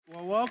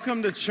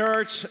Welcome to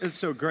church. It's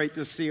so great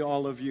to see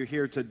all of you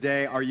here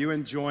today. Are you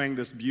enjoying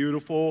this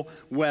beautiful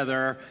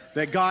weather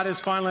that God has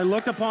finally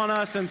looked upon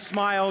us and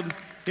smiled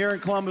here in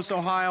Columbus,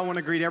 Ohio? I want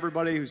to greet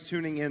everybody who's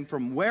tuning in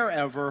from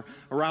wherever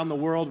around the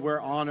world.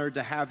 We're honored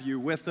to have you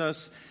with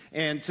us.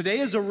 And today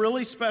is a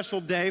really special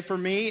day for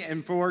me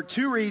and for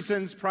two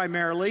reasons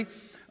primarily.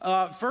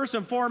 First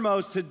and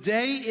foremost,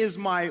 today is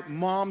my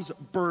mom's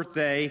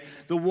birthday,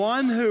 the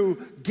one who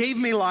gave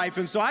me life.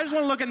 And so I just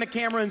want to look in the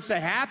camera and say,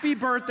 happy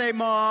birthday,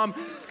 Mom.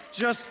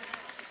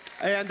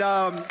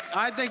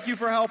 I thank you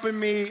for helping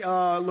me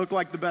look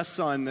like the best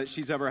son that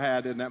she's ever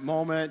had in that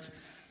moment.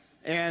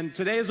 And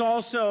today is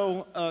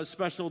also a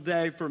special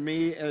day for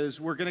me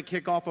as we're going to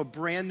kick off a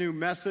brand new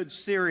message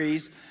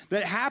series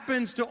that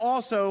happens to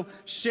also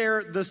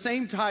share the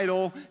same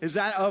title as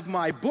that of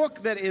my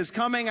book that is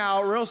coming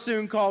out real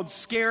soon called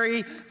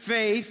Scary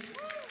Faith.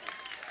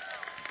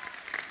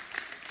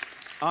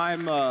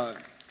 I'm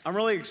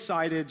really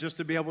excited just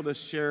to be able to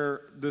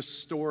share this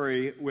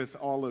story with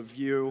all of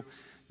you.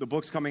 The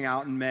book's coming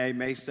out in May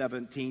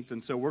 17th,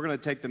 and so we're going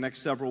to take the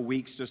next several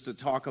weeks just to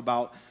talk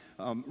about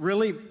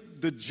really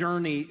the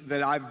journey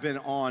that I've been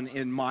on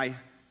in my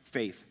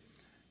faith.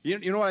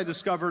 You know what I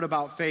discovered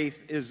about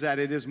faith is that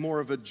it is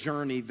more of a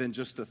journey than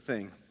just a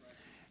thing.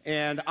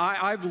 And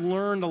I've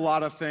learned a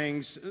lot of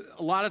things,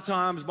 a lot of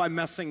times by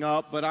messing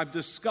up, but I've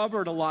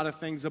discovered a lot of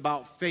things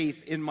about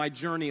faith in my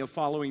journey of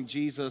following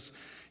Jesus.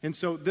 And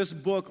so this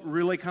book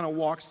really kind of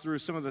walks through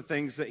some of the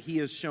things that he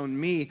has shown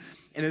me.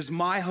 And it's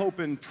my hope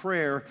and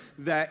prayer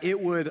that it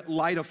would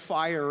light a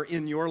fire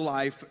in your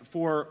life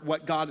for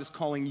what God is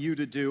calling you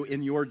to do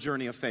in your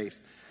journey of faith.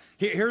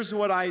 Here's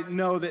what I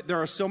know, that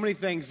there are so many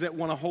things that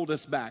want to hold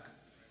us back.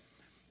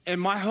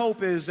 And my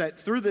hope is that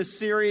through this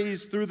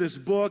series, through this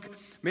book,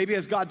 maybe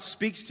as God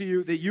speaks to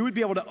you, that you would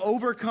be able to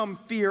overcome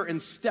fear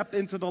and step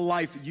into the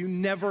life you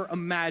never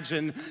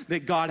imagined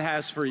that God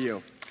has for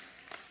you.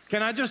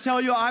 Can I just tell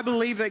you, I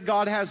believe that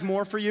God has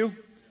more for you.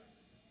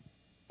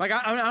 Like,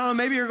 I don't know,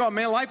 maybe you're going,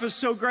 man, life is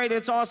so great,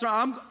 it's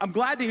awesome. I'm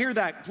glad to hear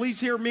that. Please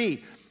hear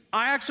me.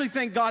 I actually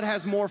think God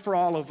has more for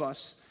all of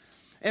us.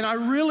 And I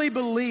really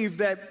believe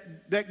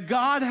that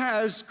God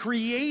has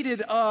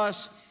created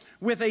us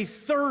with a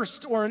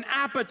thirst or an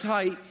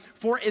appetite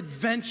for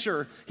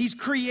adventure. He's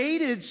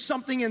created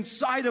something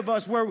inside of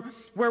us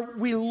where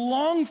we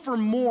long for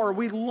more.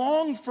 We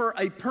long for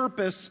a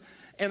purpose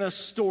and a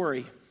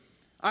story.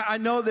 I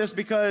know this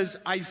because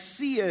I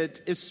see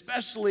it,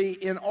 especially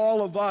in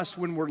all of us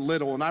when we're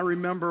little. And I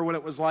remember what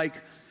it was like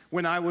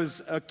when I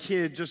was a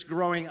kid just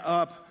growing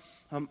up.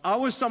 I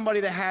was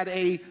somebody that had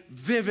a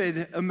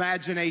vivid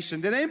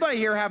imagination. Did anybody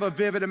here have a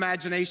vivid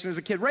imagination as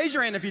a kid? Raise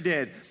your hand if you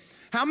did.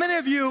 How many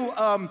of you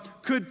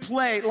could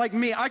play, like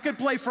me, I could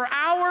play for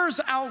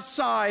hours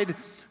outside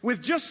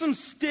with just some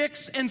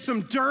sticks and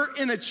some dirt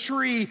in a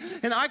tree,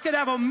 and I could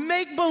have a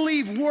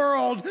make-believe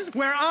world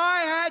where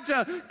I had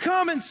to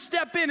come and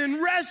step in and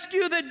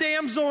rescue the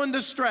damsel in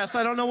distress.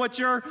 I don't know what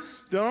your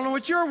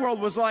world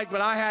was like,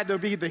 but I had to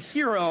be the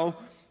hero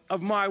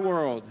of my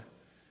world.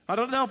 I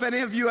don't know if any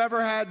of you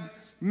ever had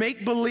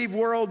make-believe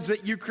worlds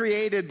that you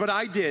created, but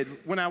I did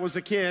when I was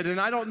a kid. And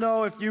I don't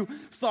know if you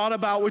thought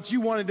about what you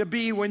wanted to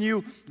be when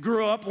you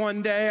grew up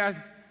one day.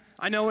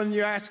 I know when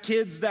you ask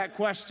kids that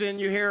question,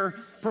 you hear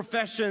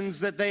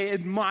professions that they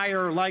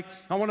admire, like,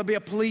 I want to be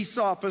a police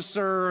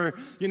officer,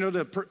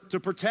 to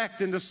protect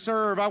and to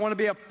serve. I want to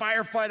be a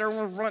firefighter. I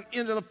want to run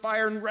into the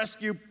fire and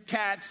rescue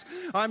cats.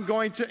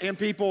 And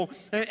people,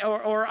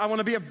 or I want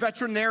to be a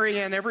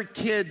veterinarian. Every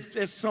kid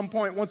at some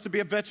point wants to be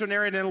a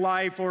veterinarian in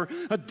life, or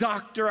a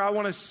doctor. I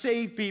want to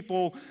save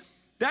people.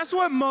 That's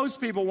what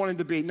most people wanted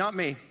to be, not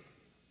me.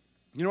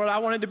 You know what I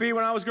wanted to be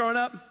when I was growing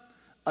up?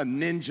 A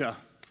ninja.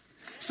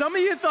 Some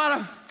of you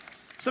thought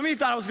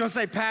I was going to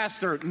say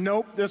pastor.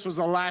 Nope, this was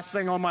the last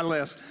thing on my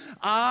list.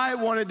 I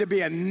wanted to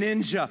be a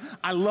ninja.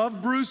 I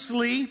love Bruce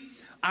Lee.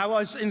 I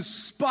was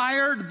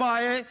inspired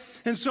by it.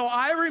 And so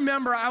I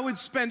remember I would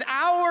spend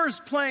hours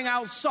playing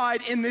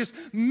outside in this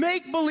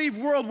make-believe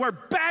world where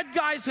bad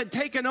guys had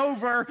taken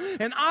over,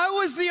 and I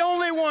was the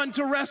only one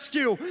to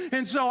rescue.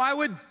 And so I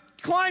would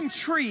climb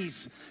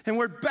trees, and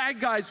where bad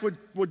guys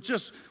would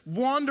just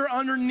wander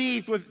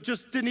underneath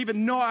just didn't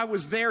even know I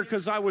was there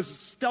because I was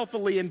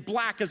stealthily in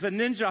black as a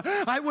ninja.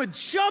 I would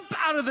jump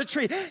out of the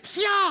tree, and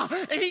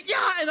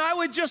I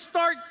would just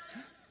start.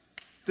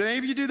 Did any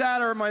of you do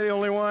that, or am I the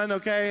only one?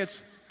 Okay,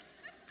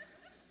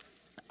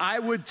 I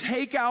would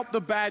take out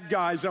the bad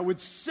guys. I would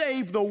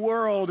save the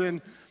world,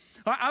 and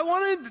I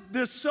wanted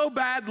this so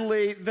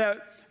badly that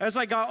as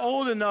I got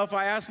old enough,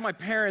 I asked my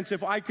parents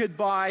if I could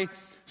buy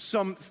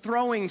some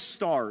throwing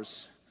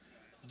stars.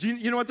 Do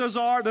you know what those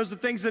are? Those are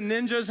the things the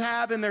ninjas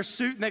have in their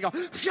suit, and they go,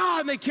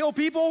 and they kill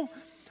people.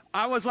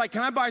 I was like,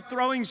 can I buy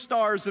throwing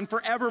stars? And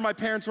forever my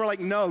parents were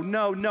like, no.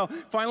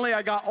 Finally,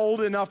 I got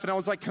old enough, and I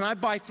was like, can I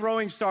buy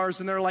throwing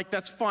stars? And they're like,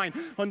 that's fine.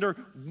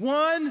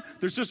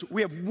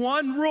 We have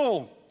one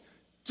rule.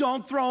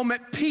 Don't throw them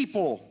at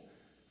people.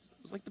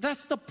 was like, but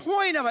that's the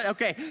point of it.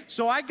 Okay,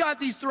 so I got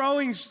these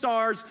throwing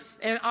stars,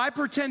 and I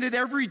pretended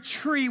every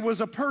tree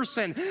was a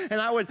person, and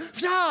I would,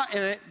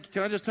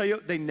 can I just tell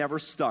you, they never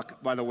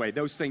stuck, by the way.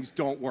 Those things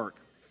don't work.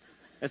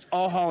 It's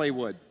all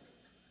Hollywood.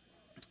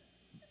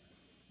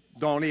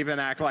 Don't even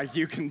act like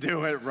you can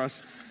do it,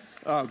 Russ.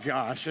 Oh,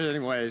 gosh.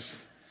 Anyways,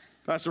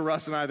 Pastor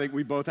Russ and I think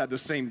we both had the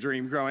same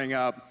dream growing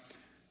up.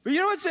 But you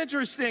know what's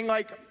interesting?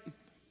 Like,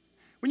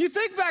 when you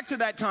think back to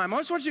that time, I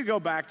just want you to go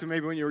back to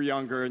maybe when you were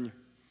younger, and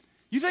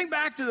you think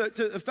back to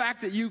the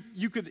fact that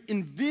you could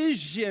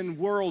envision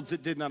worlds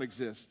that did not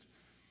exist.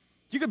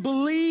 You could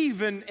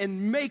believe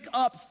and make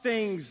up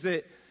things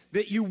that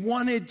you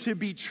wanted to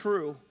be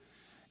true.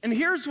 And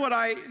here's what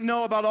I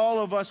know about all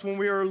of us when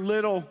we were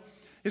little.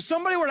 If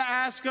somebody were to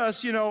ask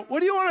us, you know, what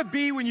do you want to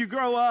be when you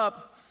grow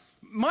up?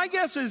 My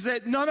guess is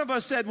that none of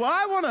us said, well,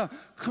 I want to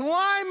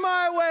climb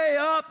my way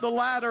up the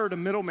ladder to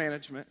middle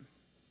management.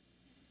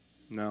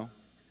 No.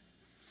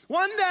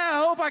 One day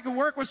I hope I could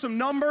work with some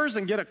numbers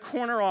and get a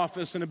corner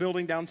office in a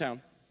building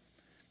downtown.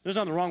 There's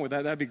nothing wrong with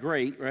that. That'd be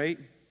great, right?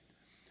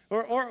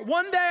 Or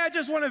one day I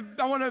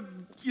want to,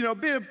 you know,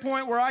 be at a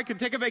point where I could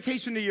take a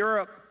vacation to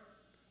Europe.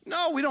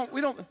 No, we don't.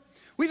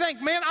 We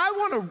think, man,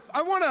 I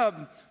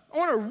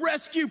want to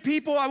rescue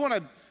people. I want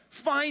to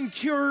find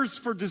cures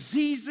for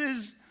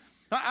diseases.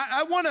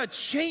 I want to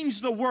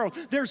change the world.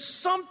 There's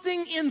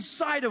something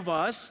inside of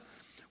us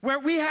where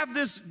we have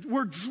this,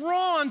 we're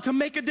drawn to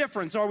make a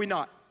difference, are we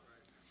not?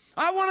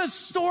 I want a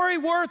story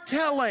worth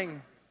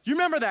telling. You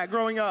remember that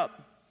growing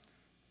up?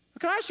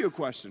 Can I ask you a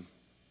question?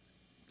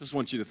 Just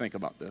want you to think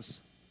about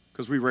this,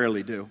 because we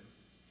rarely do.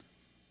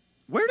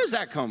 Where does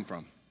that come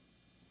from?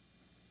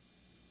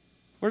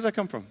 Where does that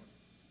come from?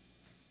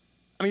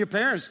 I mean, your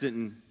parents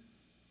didn't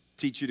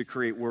teach you to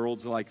create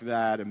worlds like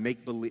that and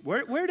make believe.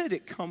 Where did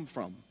it come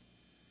from?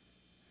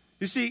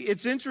 You see,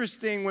 it's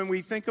interesting when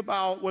we think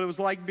about what it was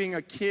like being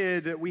a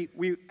kid.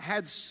 We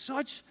had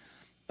such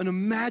an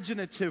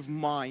imaginative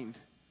mind.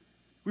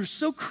 We were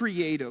so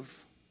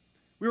creative.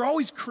 We were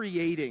always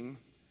creating.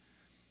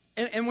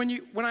 And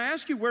when I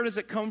ask you where does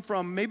it come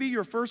from, maybe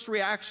your first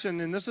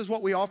reaction, and this is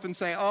what we often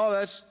say, oh,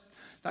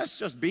 that's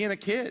just being a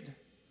kid.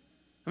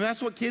 I mean,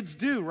 that's what kids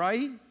do,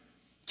 right?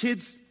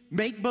 Kids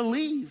make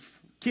believe.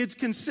 Kids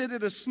can sit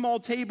at a small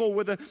table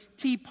with a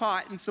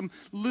teapot and some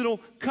little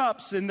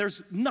cups, and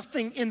there's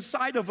nothing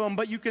inside of them,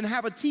 but you can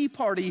have a tea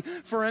party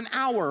for an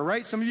hour,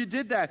 right? Some of you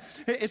did that.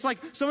 It's like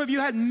some of you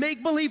had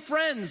make-believe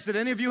friends. Did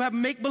any of you have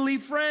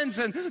make-believe friends?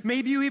 And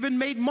maybe you even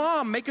made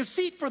mom make a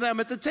seat for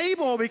them at the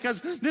table because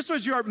this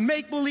was your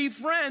make-believe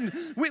friend.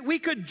 We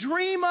could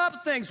dream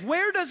up things.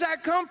 Where does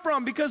that come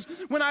from? Because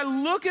when I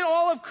look at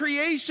all of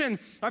creation,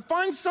 I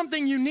find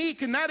something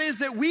unique, and that is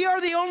that we are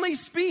the only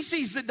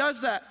species that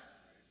does that.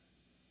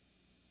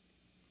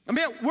 I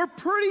mean, we're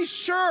pretty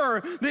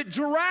sure that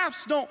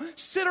giraffes don't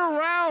sit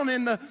around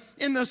in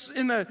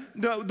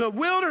the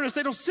wilderness.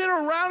 They don't sit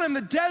around in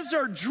the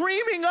desert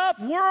dreaming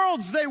up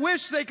worlds they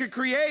wish they could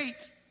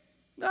create.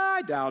 No,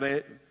 I doubt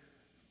it.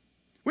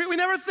 We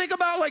never think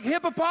about like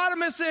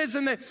hippopotamuses,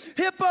 and the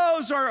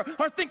hippos are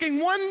thinking,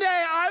 one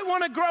day I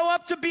want to grow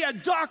up to be a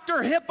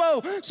Dr.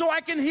 Hippo so I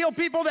can heal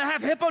people that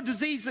have hippo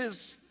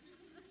diseases.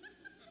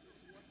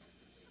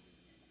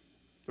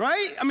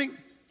 Right? I mean,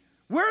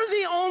 we're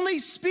the only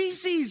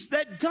species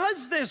that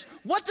does this.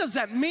 What does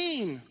that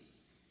mean?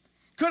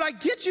 Could I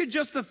get you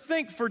just to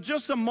think for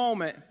just a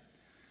moment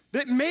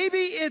that maybe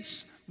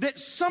it's that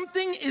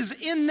something is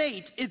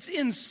innate. It's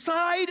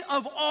inside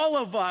of all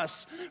of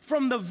us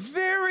from the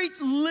very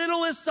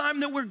littlest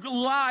time that we're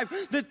alive,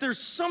 that there's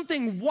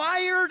something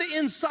wired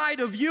inside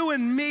of you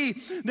and me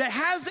that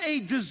has a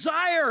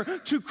desire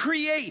to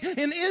create.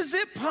 And is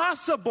it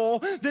possible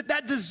that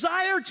that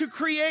desire to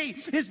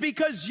create is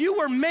because you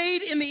were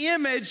made in the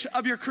image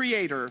of your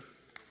Creator?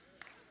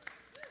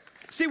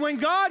 See, when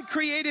God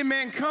created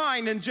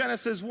mankind in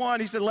Genesis 1,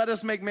 he said, let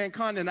us make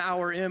mankind in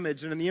our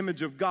image. And in the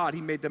image of God,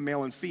 he made them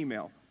male and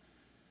female.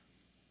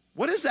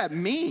 What does that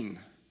mean?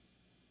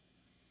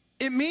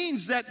 It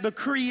means that the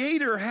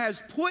Creator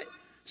has put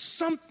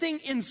something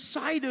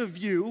inside of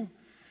you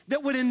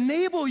that would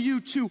enable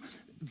you to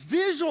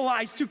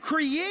visualize, to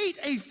create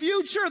a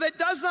future that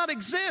does not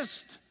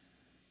exist.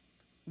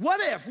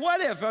 What if,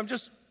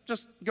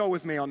 just go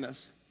with me on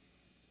this.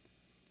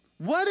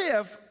 What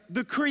if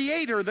the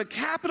Creator, the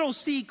capital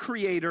C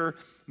Creator,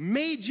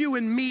 made you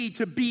and me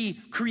to be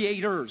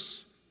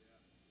creators?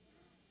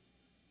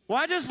 Well,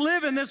 I just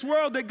live in this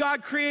world that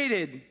God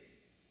created.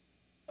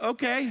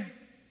 Okay,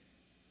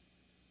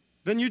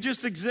 then you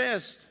just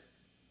exist.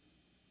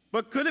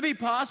 But could it be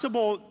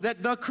possible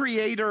that the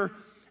Creator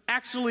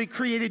actually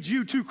created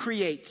you to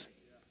create?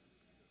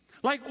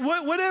 Like,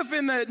 what if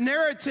in the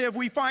narrative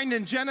we find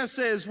in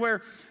Genesis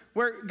where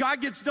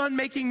God gets done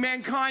making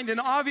mankind,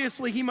 and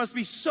obviously he must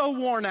be so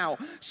worn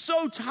out,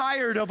 so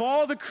tired of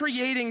all the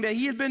creating that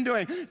he had been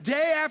doing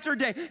day after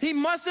day. He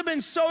must have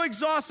been so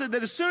exhausted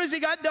that as soon as he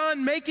got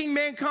done making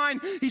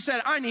mankind, he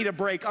said, I need a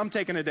break. I'm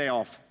taking a day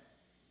off.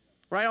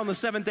 Right? On the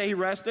seventh day he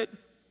rested,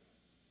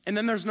 and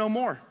then there's no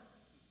more.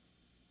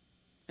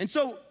 And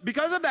so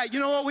because of that, you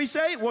know what we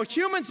say? Well,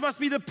 humans must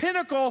be the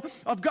pinnacle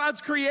of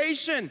God's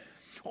creation.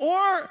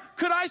 Or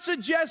could I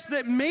suggest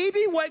that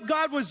maybe what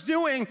God was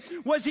doing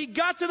was he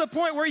got to the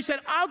point where he said,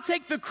 I'll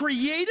take the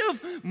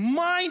creative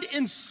mind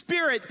and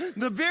spirit,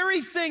 the very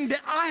thing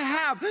that I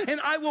have,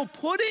 and I will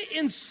put it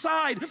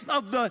inside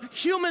of the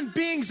human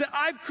beings that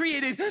I've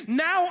created.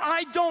 Now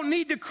I don't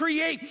need to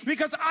create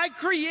because I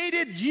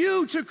created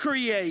you to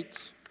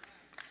create.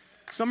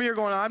 Some of you are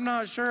going, I'm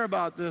not sure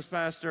about this,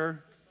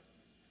 Pastor.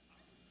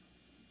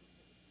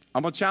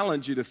 I'm going to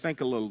challenge you to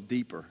think a little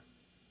deeper.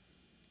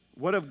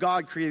 What if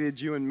God created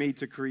you and me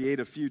to create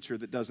a future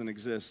that doesn't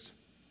exist?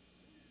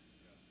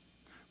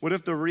 What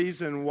if the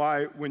reason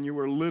why when you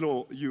were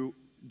little you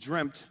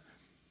dreamt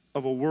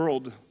of a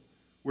world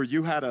where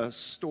you had a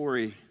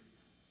story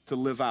to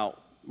live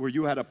out, where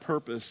you had a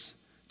purpose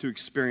to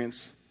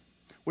experience?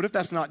 What if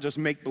that's not just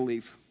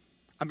make-believe?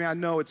 I mean, I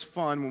know it's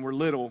fun when we're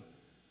little,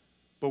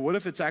 but what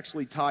if it's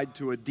actually tied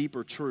to a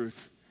deeper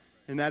truth?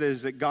 And that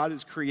is that God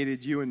has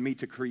created you and me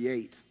to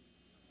create,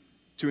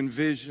 to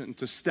envision,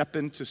 to step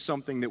into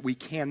something that we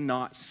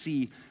cannot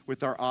see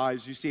with our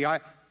eyes. You see, I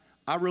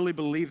really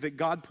believe that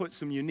God put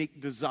some unique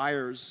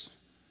desires,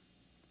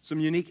 some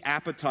unique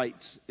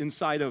appetites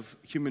inside of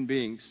human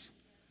beings.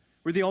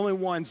 We're the only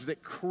ones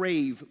that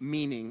crave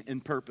meaning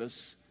and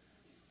purpose.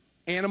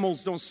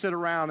 Animals don't sit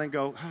around and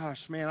go,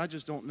 gosh, man, I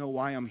just don't know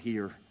why I'm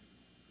here.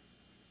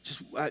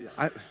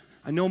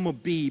 I know I'm a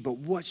bee, but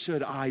what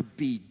should I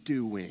be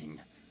doing?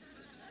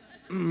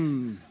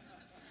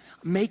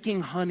 Making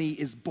honey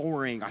is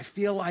boring. I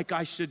feel like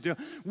I should do.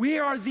 We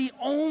are the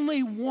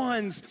only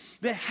ones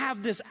that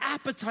have this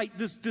appetite,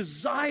 this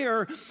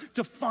desire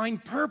to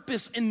find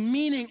purpose and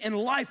meaning in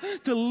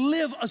life, to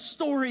live a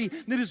story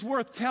that is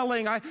worth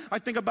telling. I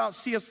think about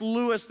C.S.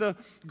 Lewis, the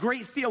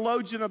great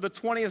theologian of the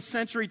 20th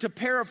century. To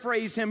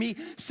paraphrase him, he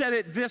said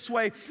it this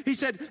way. He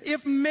said,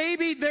 if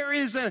maybe there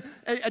is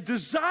a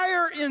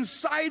desire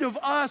inside of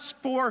us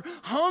for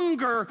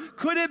hunger,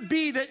 could it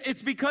be that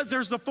it's because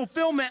there's the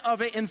fulfillment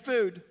of it in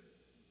food?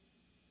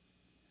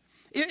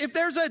 If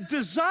there's a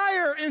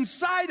desire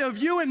inside of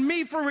you and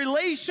me for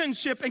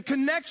relationship and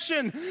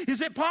connection,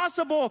 is it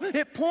possible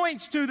it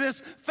points to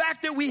this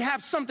fact that we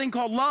have something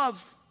called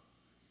love?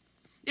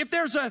 If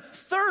there's a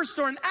thirst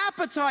or an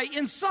appetite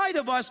inside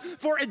of us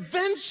for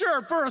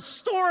adventure, for a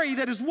story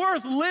that is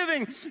worth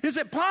living, is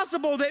it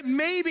possible that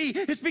maybe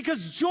it's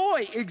because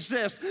joy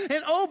exists?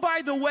 And oh,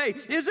 by the way,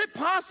 is it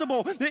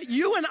possible that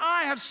you and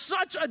I have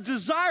such a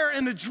desire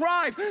and a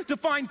drive to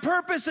find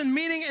purpose and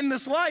meaning in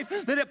this life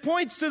that it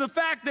points to the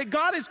fact that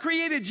God has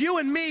created you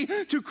and me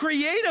to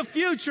create a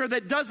future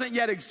that doesn't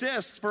yet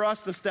exist for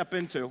us to step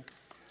into?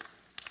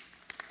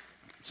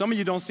 Some of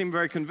you don't seem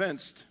very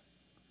convinced.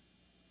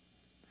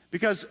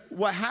 Because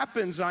what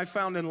happens, I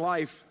found in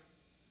life,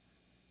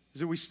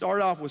 is that we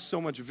start off with so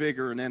much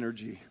vigor and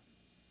energy,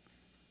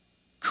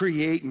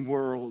 creating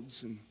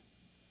worlds. And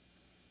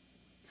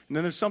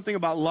then there's something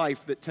about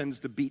life that tends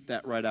to beat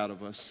that right out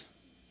of us.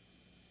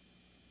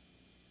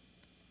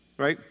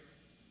 Right?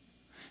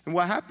 And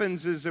what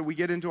happens is that we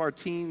get into our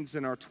teens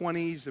and our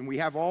 20s and we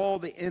have all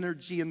the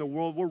energy in the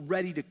world. We're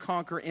ready to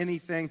conquer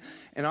anything.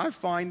 And I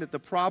find that the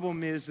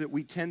problem is that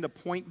we tend to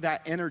point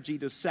that energy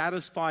to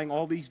satisfying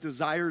all these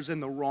desires in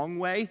the wrong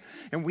way.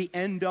 And we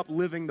end up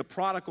living the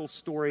prodigal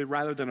story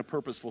rather than a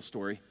purposeful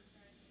story.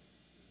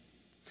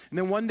 And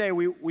then one day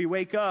we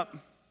wake up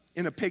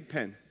in a pig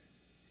pen.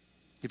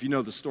 If you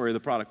know the story of the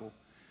prodigal.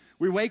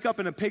 We wake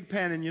up in a pig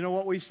pen and you know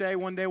what we say?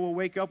 One day we'll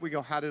wake up, we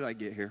go, how did I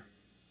get here?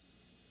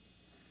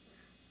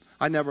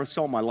 I never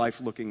saw my life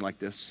looking like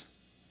this.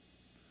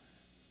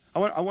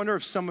 I wonder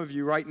if some of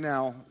you right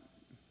now,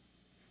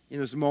 in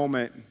this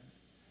moment,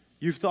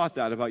 you've thought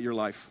that about your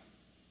life.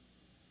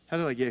 How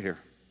did I get here?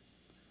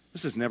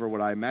 This is never what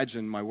I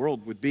imagined my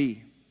world would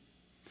be.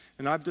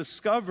 And I've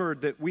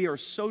discovered that we are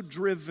so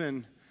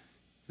driven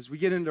as we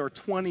get into our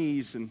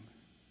 20s and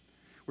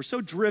we're so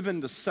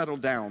driven to settle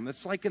down.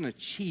 That's like an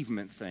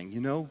achievement thing,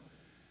 you know?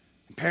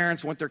 And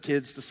parents want their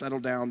kids to settle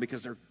down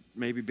because they're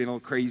maybe being a little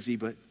crazy,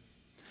 but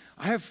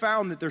I have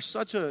found that there's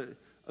such a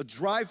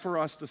drive for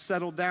us to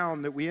settle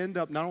down that we end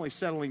up not only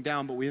settling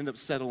down, but we end up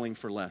settling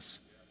for less.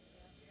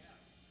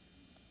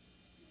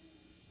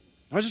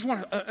 I just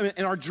want to,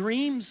 and our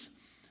dreams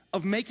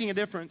of making a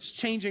difference,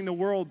 changing the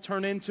world,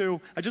 turn into,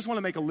 I just want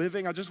to make a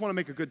living, I just want to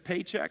make a good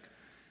paycheck,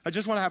 I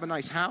just want to have a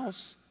nice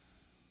house,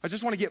 I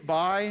just want to get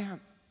by,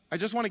 I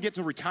just want to get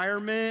to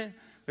retirement,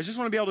 I just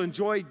want to be able to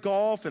enjoy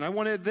golf, and I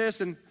wanted this,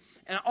 and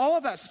all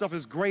of that stuff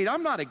is great.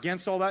 I'm not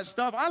against all that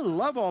stuff. I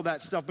love all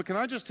that stuff. But can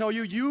I just tell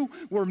you, you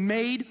were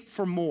made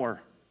for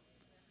more.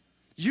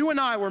 You and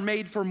I were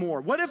made for more.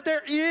 What if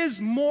there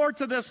is more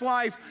to this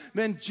life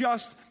than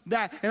just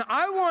that? And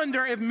I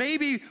wonder if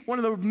maybe one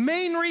of the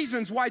main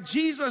reasons why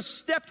Jesus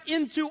stepped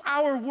into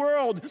our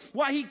world,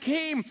 why he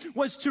came,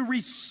 was to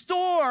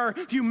restore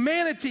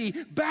humanity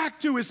back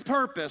to his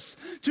purpose.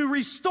 To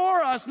restore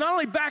us not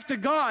only back to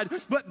God,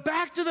 but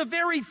back to the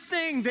very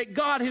thing that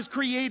God has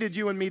created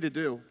you and me to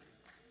do.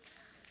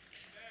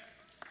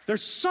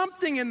 There's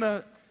something in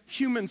the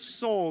human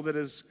soul that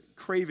is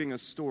craving a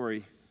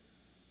story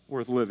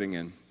worth living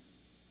in.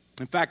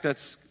 In fact,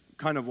 that's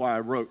kind of why I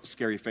wrote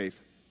Scary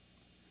Faith.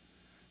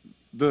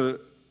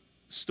 The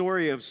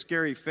story of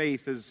Scary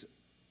Faith is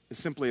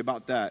simply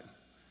about that.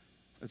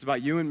 It's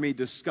about you and me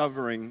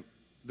discovering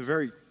the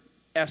very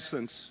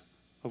essence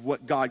of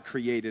what God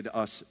created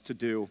us to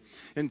do.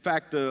 In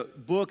fact, the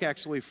book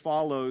actually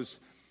follows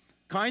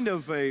kind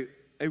of a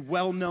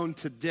well-known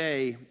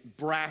today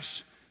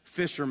brash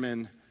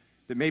fisherman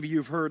that maybe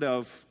you've heard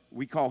of.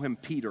 We call him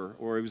Peter,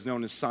 or he was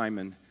known as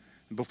Simon,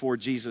 before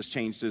Jesus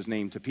changed his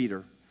name to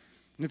Peter.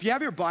 And if you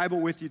have your Bible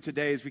with you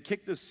today, as we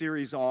kick this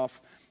series off,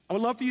 I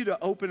would love for you to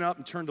open up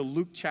and turn to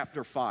Luke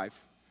chapter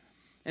 5.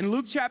 In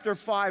Luke chapter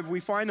 5,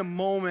 we find a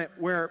moment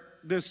where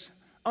this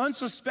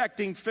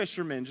unsuspecting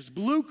fisherman, just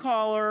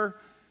blue-collar,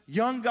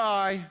 young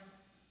guy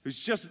who's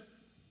just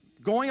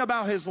going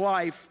about his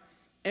life,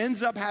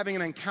 ends up having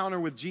an encounter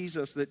with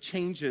Jesus that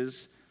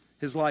changes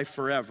his life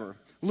forever.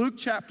 Luke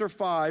chapter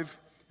 5,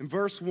 in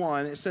verse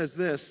 1, it says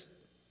this: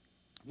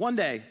 "One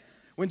day,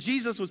 when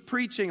Jesus was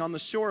preaching on the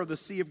shore of the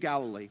Sea of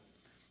Galilee,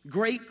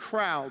 great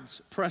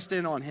crowds pressed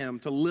in on him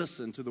to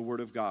listen to the word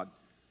of God.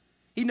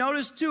 He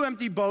noticed 2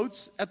 empty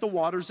boats at the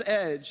water's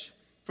edge,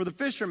 for the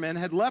fishermen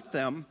had left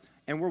them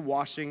and were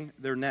washing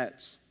their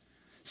nets.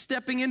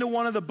 Stepping into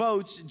one of the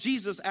boats,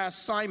 Jesus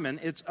asked Simon,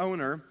 its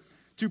owner,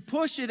 to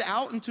push it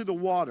out into the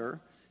water.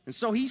 And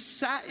so he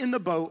sat in the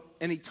boat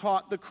and he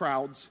taught the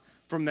crowds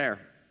from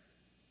there."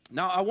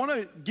 Now, I want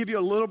to give you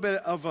a little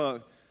bit of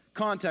a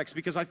context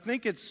because I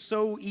think it's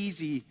so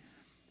easy,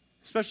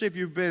 especially if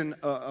you've been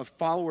a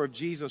follower of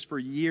Jesus for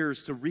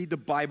years, to read the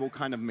Bible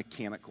kind of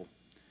mechanical.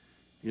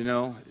 You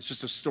know, it's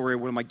just a story.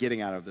 What am I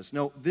getting out of this?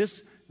 No,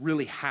 this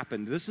really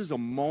happened. This is a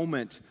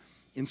moment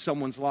in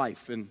someone's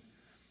life. And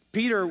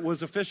Peter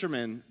was a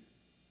fisherman,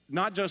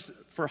 not just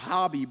for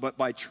hobby, but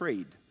by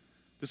trade.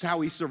 This is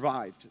how he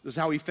survived. This is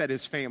how he fed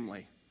his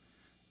family.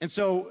 And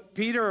so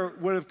Peter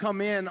would have come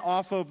in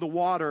off of the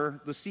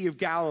water, the Sea of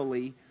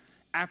Galilee,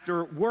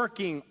 after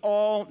working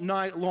all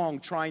night long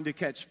trying to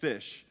catch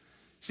fish.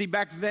 See,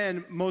 back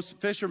then, most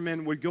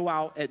fishermen would go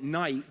out at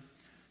night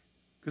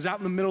because out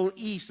in the Middle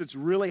East, it's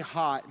really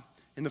hot,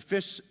 and the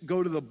fish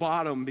go to the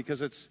bottom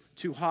because it's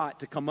too hot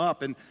to come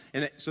up.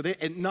 So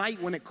at night,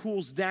 when it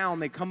cools down,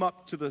 they come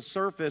up to the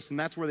surface, and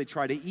that's where they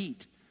try to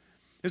eat.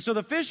 And so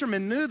the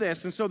fishermen knew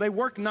this, and so they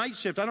worked night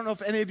shift. I don't know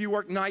if any of you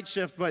work night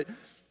shift, but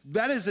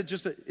that is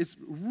it's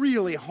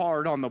really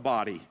hard on the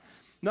body.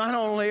 Not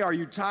only are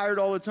you tired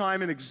all the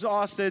time and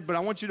exhausted, but I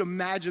want you to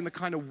imagine the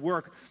kind of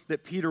work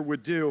that Peter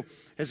would do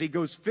as he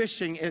goes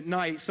fishing at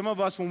night. Some of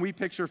us, when we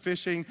picture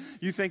fishing,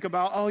 you think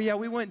about, oh yeah,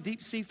 we went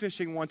deep sea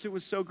fishing once. It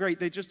was so great.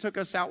 They just took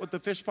us out with the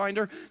fish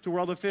finder to where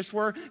all the fish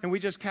were, and we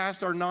just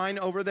cast our 9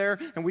 over there,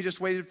 and we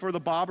just waited for the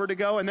bobber to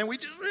go, and it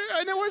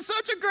was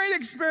such a great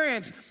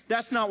experience.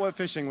 That's not what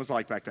fishing was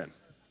like back then.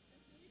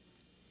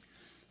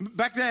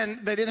 Back then,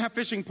 they didn't have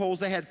fishing poles,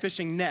 they had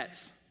fishing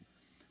nets.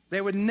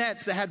 They had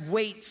nets that had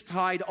weights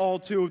tied all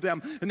to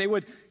them, and they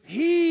would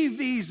heave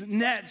these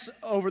nets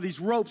over these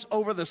ropes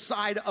over the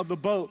side of the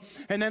boat.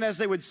 And then as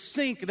they would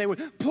sink, they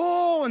would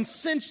pull and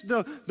cinch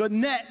the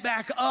net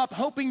back up,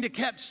 hoping to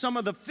catch some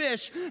of the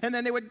fish. And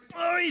then they would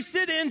hoist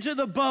it into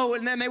the boat,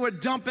 and then they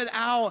would dump it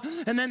out,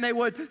 and then they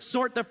would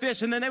sort the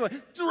fish, and then they would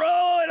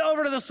throw it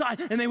over to the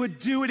side, and they would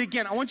do it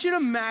again. I want you to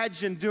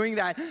imagine doing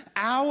that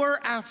hour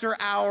after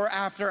hour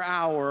after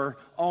hour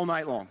all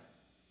night long.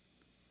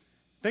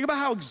 Think about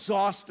how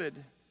exhausted,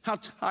 how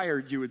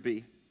tired you would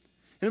be.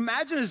 And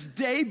imagine as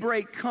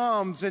daybreak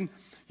comes and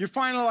you're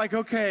finally like,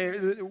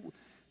 okay,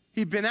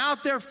 he'd been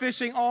out there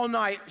fishing all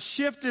night,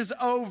 shift is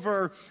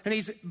over, and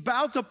he's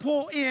about to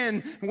pull in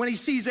when he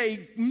sees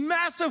a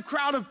massive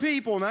crowd of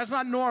people, and that's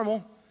not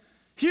normal.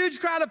 Huge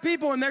crowd of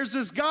people, and there's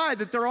this guy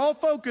that they're all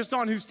focused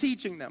on who's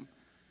teaching them.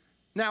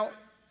 Now,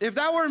 if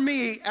that were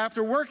me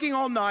after working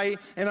all night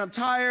and I'm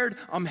tired,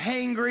 I'm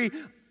hangry,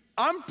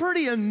 I'm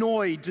pretty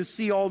annoyed to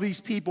see all these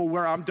people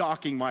where I'm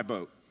docking my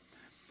boat.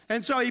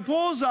 And so he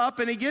pulls up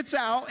and he gets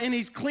out and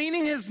he's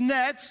cleaning his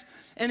nets,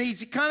 and he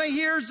kind of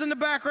hears in the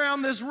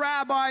background this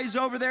rabbi's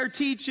over there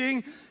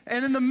teaching,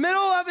 and in the middle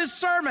of his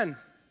sermon,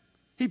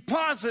 he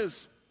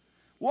pauses,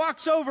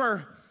 walks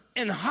over,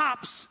 and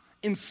hops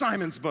in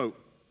Simon's boat.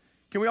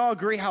 Can we all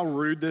agree how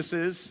rude this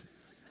is?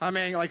 I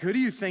mean, like, who do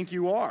you think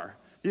you are,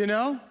 you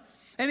know?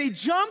 And he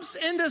jumps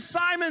into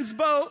Simon's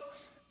boat,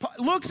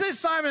 looks at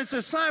Simon and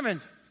says,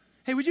 "Simon,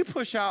 hey, would you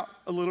push out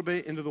a little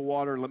bit into the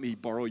water and let me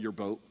borrow your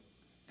boat?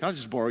 Can I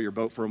just borrow your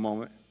boat for a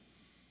moment?"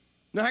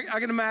 Now, I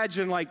can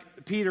imagine,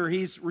 like, Peter,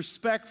 he's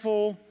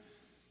respectful.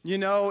 You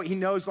know, he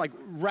knows, like,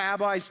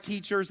 rabbis,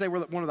 teachers, they were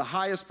one of the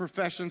highest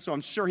professions, so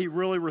I'm sure he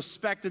really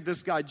respected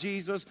this guy,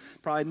 Jesus.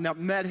 Probably not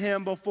met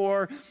him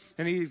before.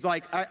 And he's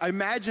like, I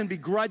imagine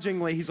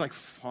begrudgingly, he's like,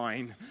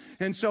 fine.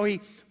 And so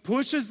he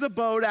pushes the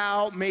boat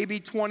out maybe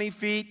 20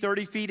 feet,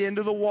 30 feet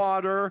into the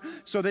water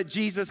so that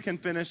Jesus can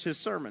finish his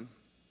sermon.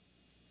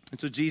 And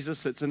so Jesus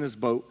sits in his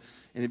boat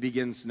and he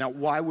begins. Now,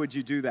 why would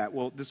you do that?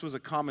 Well, this was a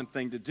common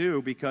thing to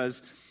do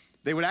because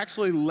They would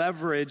actually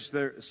leverage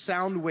the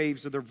sound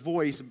waves of their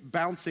voice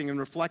bouncing and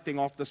reflecting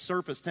off the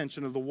surface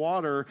tension of the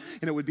water,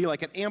 and it would be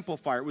like an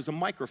amplifier. It was a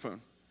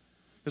microphone.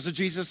 And so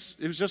Jesus,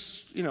 it was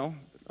just,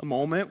 a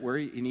moment where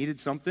he needed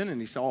something, and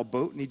he saw a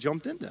boat, and he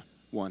jumped into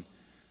one.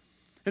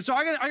 And so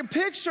I can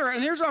picture,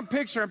 and here's what I'm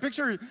picturing. I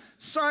picture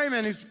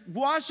Simon who's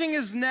washing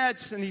his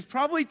nets, and he's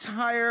probably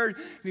tired.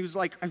 And he was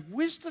like, I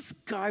wish this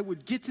guy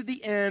would get to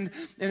the end.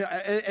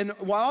 And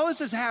while all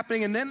this is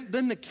happening, and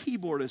then the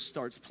keyboardist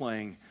starts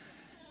playing.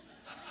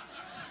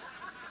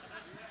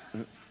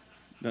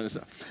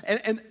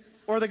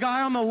 Or the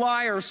guy on the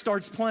lyre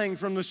starts playing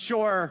from the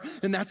shore,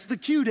 and that's the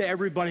cue to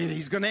everybody that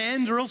he's going to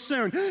end real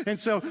soon. And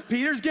so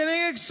Peter's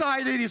getting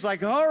excited. He's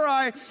like, all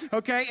right,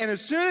 okay. And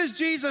as soon as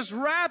Jesus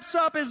wraps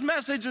up his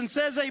message and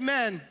says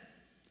amen,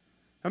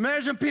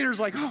 imagine Peter's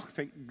like, oh,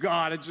 thank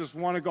God, I just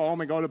want to go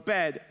home and go to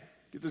bed.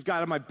 Get this guy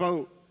out of my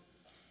boat.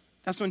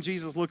 That's when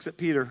Jesus looks at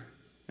Peter,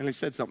 and he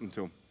said something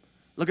to him.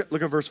 Look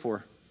at verse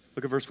 4.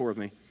 Look at verse 4 with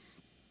me.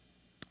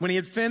 When he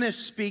had finished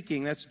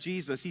speaking, that's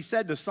Jesus, he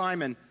said to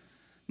Simon,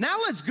 now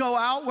let's go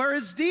out where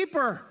it's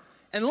deeper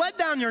and let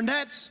down your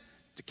nets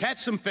to catch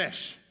some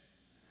fish.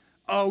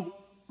 Oh,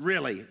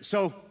 really?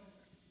 So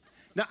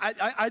now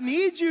I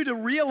need you to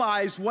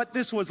realize what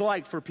this was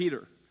like for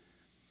Peter.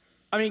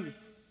 I mean,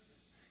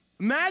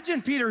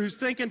 imagine Peter who's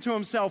thinking to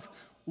himself,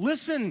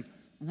 listen,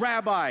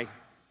 Rabbi,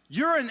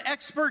 you're an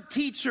expert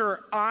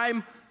teacher.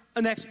 I'm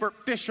an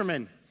expert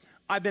fisherman.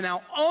 I've been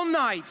out all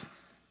night.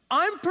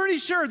 I'm pretty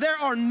sure there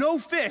are no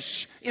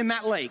fish in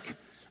that lake.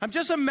 I'm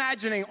just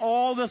imagining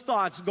all the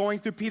thoughts going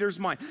through Peter's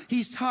mind.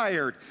 He's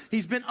tired.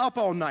 He's been up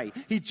all night.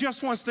 He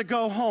just wants to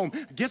go home,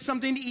 get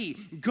something to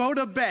eat, go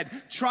to bed,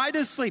 try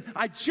to sleep.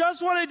 I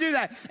just want to do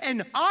that.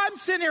 And I'm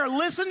sitting here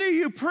listening to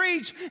you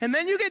preach, and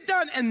then you get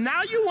done, and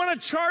now you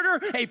want to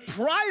charter a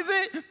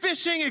private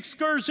fishing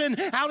excursion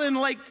out in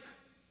Lake.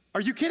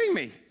 Are you kidding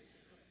me?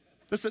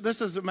 This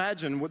is,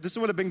 imagine, this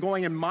would have been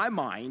going in my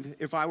mind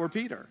if I were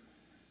Peter.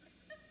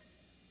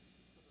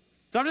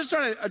 So I'm just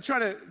trying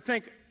to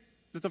think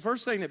that the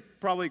first thing that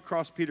probably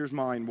crossed Peter's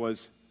mind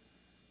was,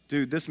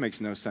 dude, this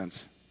makes no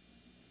sense.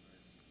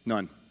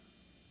 None.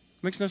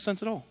 Makes no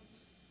sense at all.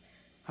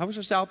 I was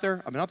just out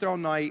there. I've been out there all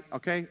night,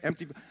 okay?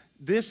 Empty.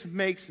 This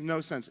makes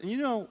no sense. And you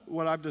know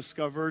what I've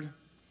discovered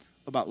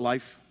about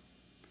life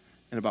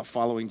and about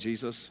following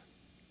Jesus?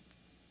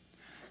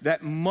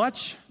 That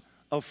much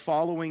of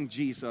following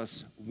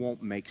Jesus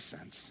won't make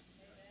sense.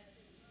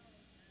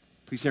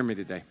 Please hear me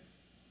today.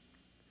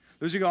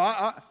 Those who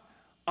go,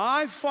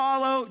 I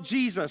follow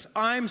Jesus.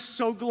 I'm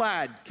so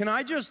glad. Can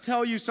I just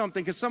tell you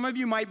something? Because some of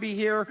you might be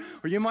here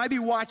or you might be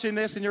watching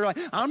this and you're like,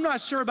 I'm not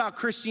sure about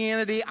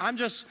Christianity.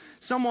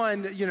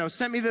 Someone,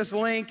 sent me this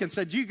link and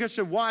said, you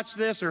should watch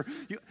this.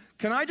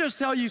 Can I just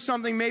tell you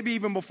something maybe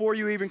even before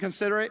you even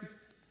consider it?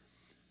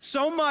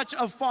 So much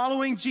of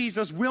following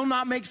Jesus will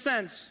not make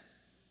sense.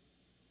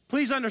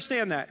 Please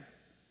understand that.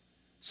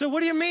 So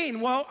what do you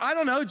mean? Well, I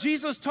don't know.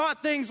 Jesus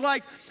taught things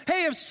like,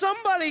 hey, if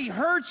somebody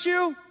hurts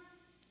you,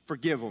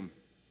 forgive them.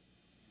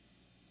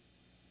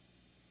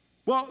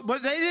 Well,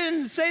 but they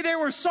didn't say they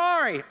were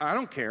sorry. I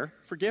don't care.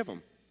 Forgive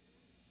them.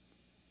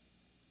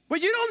 Well,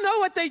 you don't know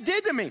what they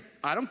did to me.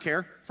 I don't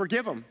care.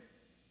 Forgive them.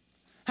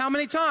 How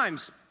many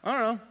times? I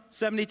don't know.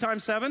 70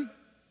 times 7?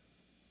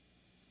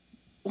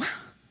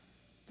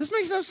 This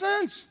makes no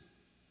sense.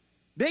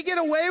 They get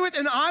away with,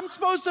 and I'm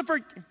supposed to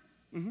forgive.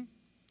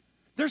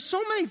 There's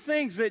so many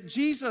things that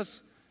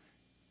Jesus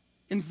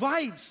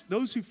invites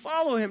those who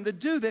follow him to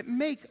do that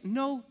make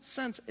no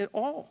sense at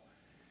all.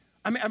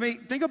 I mean,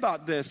 think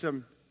about this.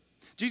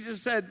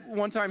 Jesus said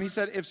one time, he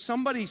said, if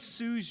somebody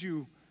sues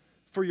you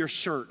for your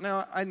shirt.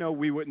 Now, I know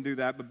we wouldn't do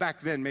that, but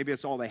back then, maybe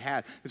it's all they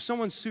had. If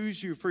someone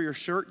sues you for your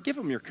shirt, give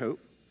them your coat.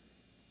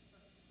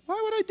 Why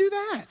would I do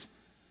that?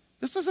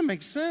 This doesn't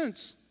make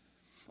sense.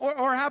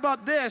 Or how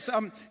about this?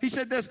 He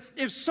said this,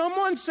 if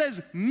someone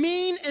says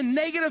mean and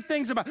negative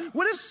things about,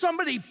 what if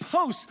somebody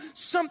posts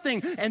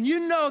something and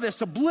you know this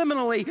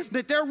subliminally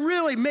that they're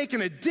really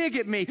making a dig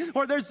at me?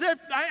 Or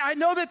I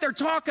know that they're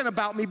talking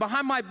about me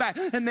behind my back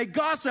and they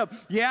gossip.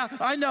 Yeah,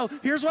 I know.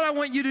 Here's what I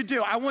want you to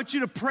do. I want you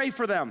to pray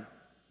for them.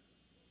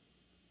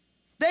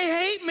 They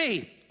hate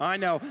me. I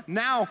know.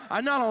 Now,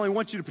 I not only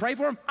want you to pray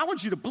for them, I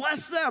want you to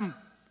bless them.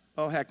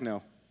 Oh, heck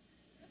no.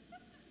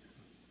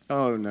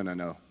 Oh,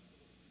 no.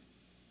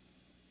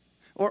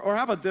 Or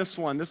how about this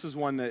one? This is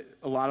one that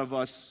a lot of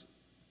us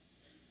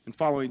in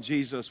following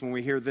Jesus, when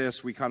we hear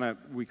this, we kind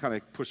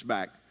of push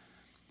back.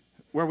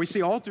 Where we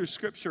see all through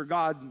Scripture,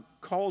 God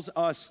calls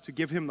us to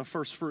give him the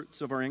first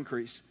fruits of our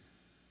increase.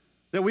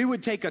 That we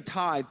would take a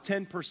tithe,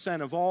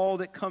 10% of all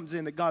that comes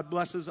in that God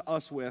blesses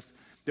us with,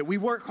 that we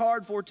work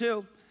hard for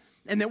too,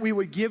 and that we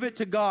would give it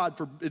to God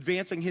for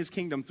advancing his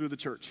kingdom through the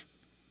church.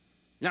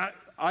 Now,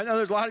 I know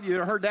there's a lot of you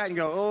that heard that and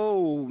go,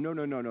 oh,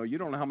 no, you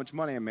don't know how much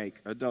money I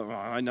make.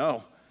 I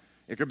know.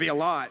 It could be a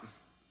lot.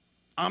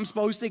 I'm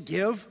supposed to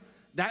give?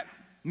 That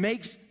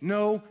makes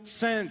no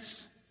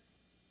sense.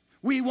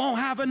 We won't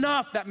have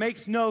enough. That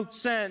makes no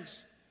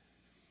sense.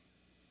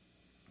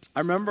 I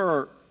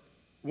remember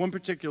one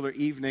particular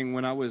evening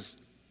when I was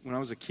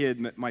a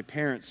kid, my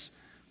parents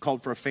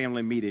called for a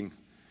family meeting.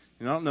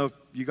 And I don't know if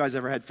you guys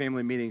ever had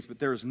family meetings, but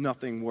there is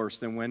nothing worse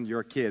than when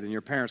you're a kid and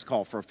your parents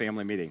call for a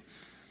family meeting.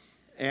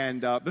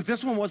 And but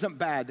this one wasn't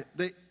bad.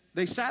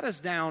 They sat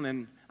us down,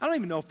 and I don't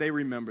even know if they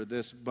remember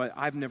this, but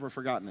I've never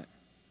forgotten it.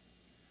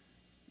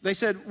 They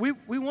said,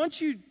 we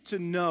want you to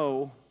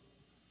know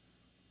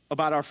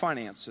about our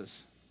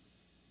finances.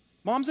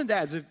 Moms and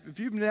dads, if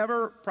you've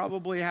never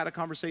probably had a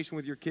conversation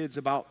with your kids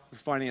about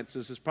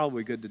finances, it's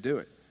probably good to do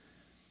it.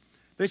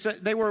 They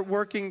said they were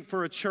working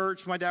for a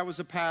church. My dad was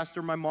a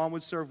pastor. My mom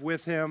would serve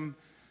with him.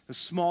 A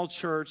small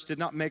church, did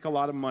not make a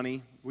lot of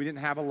money. We didn't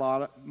have a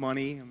lot of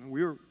money. I mean,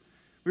 we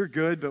were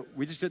good, but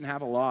we just didn't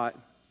have a lot.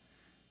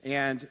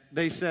 And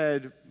they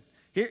said,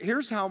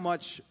 here's how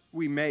much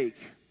we make,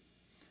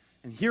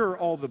 and here are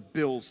all the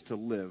bills to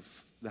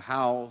live. The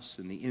house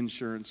and the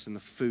insurance and the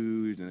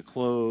food and the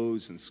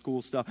clothes and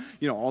school stuff.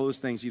 You know, all those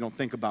things you don't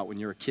think about when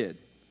you're a kid.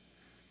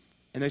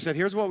 And they said,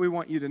 here's what we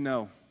want you to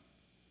know.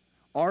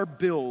 Our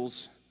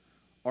bills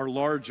are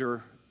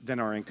larger than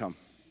our income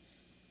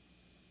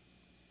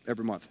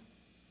every month.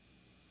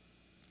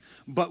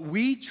 But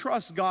we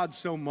trust God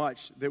so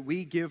much that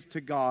we give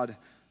to God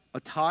a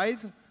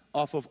tithe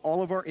off of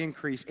all of our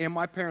increase. And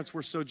my parents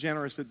were so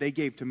generous that they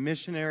gave to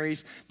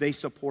missionaries. They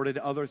supported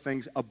other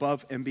things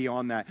above and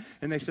beyond that.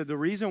 And they said, the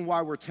reason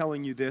why we're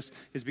telling you this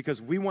is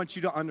because we want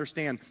you to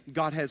understand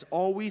God has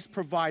always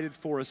provided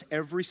for us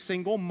every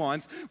single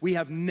month. We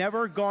have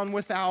never gone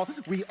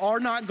without. We are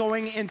not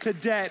going into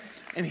debt.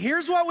 And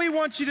here's what we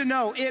want you to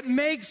know. It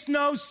makes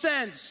no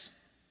sense.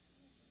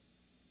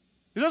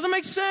 It doesn't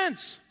make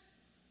sense.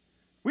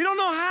 We don't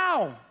know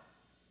how,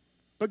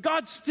 but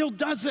God still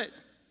does it.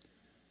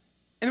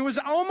 And it was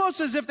almost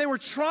as if they were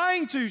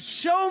trying to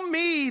show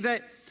me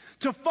that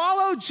to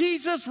follow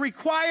Jesus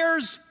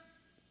requires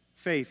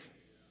faith.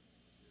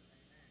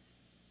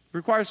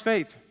 Requires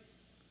faith.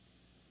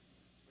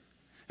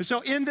 And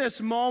so in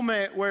this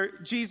moment where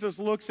Jesus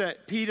looks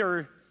at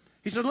Peter,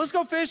 he says, let's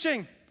go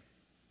fishing.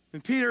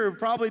 And Peter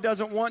probably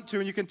doesn't want to,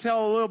 and you can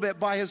tell a little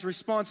bit by his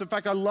response. In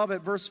fact, I love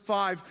it. Verse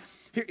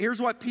 5.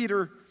 Here's what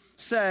Peter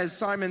says.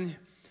 Simon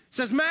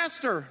says,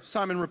 Master,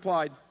 Simon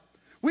replied,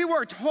 we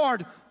worked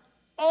hard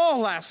all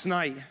last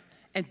night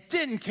and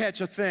didn't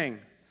catch a thing.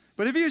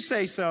 But if you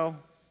say so,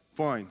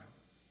 fine.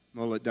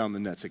 I'll let down the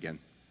nets again.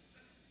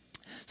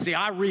 See,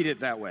 I read it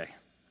that way.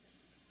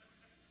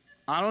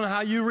 I don't know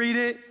how you read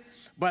it,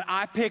 but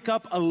I pick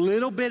up a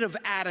little bit of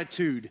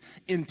attitude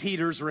in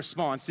Peter's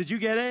response. Did you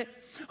get it?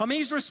 I mean,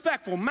 he's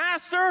respectful.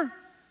 Master,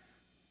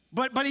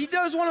 but he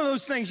does one of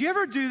those things. You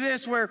ever do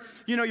this where,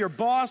 you know, your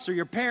boss or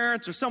your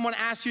parents or someone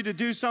asks you to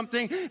do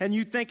something and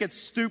you think it's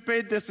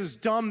stupid, this is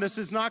dumb, this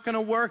is not going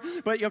to work.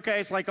 But, okay,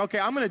 it's like, okay,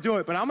 I'm going to do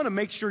it, but I'm going to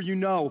make sure you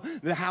know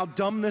how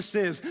dumb this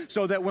is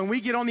so that when we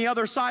get on the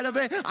other side of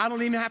it, I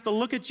don't even have to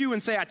look at you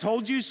and say, I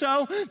told you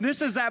so.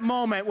 This is that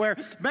moment where,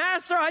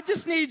 Master, I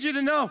just need you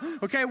to know,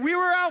 okay, we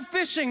were out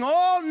fishing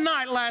all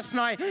night last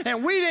night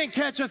and we didn't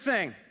catch a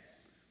thing.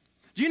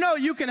 Do you know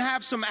you can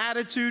have some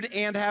attitude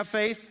and have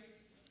faith?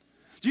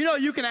 Do you know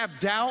you can have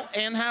doubt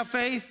and have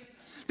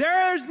faith?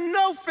 There is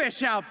no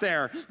fish out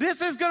there.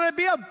 This is going to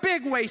be a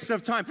big waste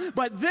of time.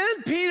 But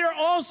then Peter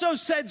also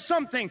said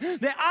something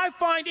that I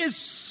find is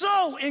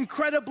so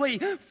incredibly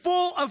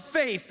full of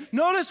faith.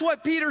 Notice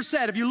what Peter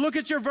said. If you look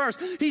at your verse,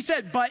 he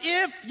said, but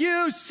if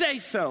you say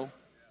so,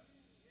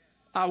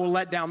 I will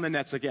let down the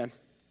nets again.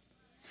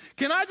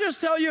 Can I just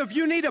tell you, if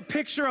you need a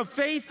picture of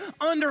faith,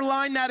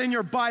 underline that in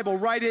your Bible,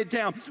 write it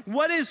down.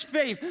 What is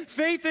faith?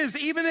 Faith is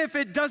even if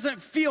it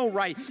doesn't feel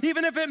right,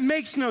 even if it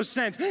makes no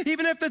sense,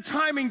 even if the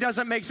timing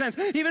doesn't make sense,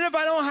 even if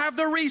I don't have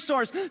the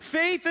resource.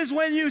 Faith is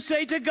when you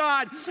say to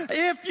God,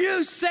 if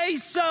you say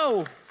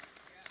so,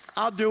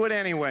 I'll do it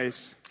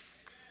anyways.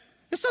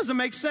 This doesn't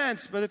make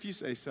sense, but if you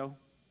say so.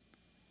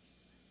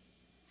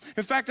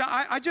 In fact,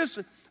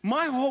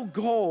 my whole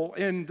goal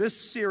in this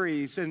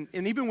series and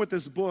even with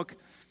this book,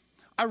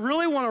 I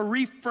really want to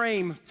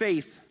reframe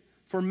faith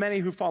for many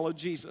who follow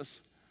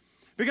Jesus.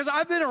 Because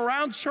I've been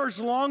around church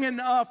long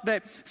enough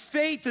that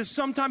faith has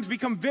sometimes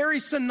become very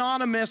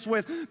synonymous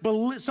with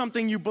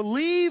something you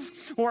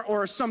believe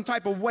or some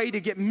type of way to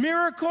get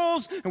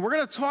miracles. And we're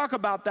going to talk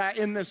about that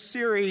in this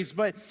series.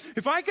 But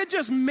if I could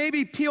just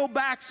maybe peel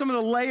back some of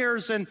the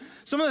layers and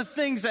some of the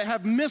things that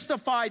have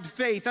mystified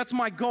faith, that's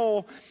my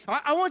goal.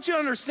 I want you to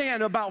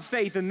understand about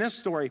faith in this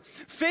story.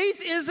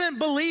 Faith isn't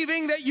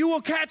believing that you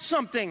will catch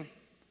something.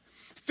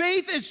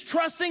 Faith is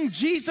trusting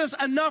Jesus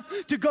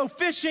enough to go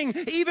fishing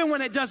even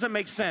when it doesn't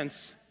make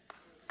sense.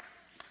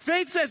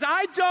 Faith says,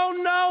 I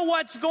don't know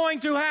what's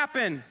going to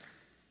happen,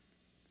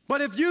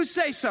 but if you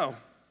say so.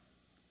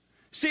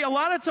 See, a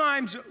lot of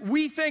times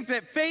we think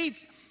that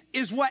faith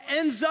is what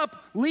ends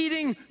up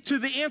leading to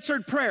the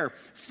answered prayer.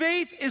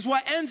 Faith is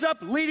what ends up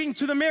leading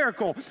to the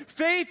miracle.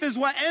 Faith is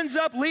what ends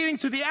up leading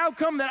to the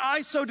outcome that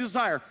I so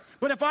desire.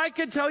 But if I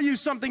could tell you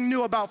something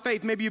new about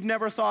faith, maybe you've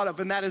never thought of,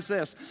 and that is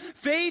this.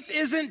 Faith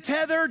isn't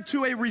tethered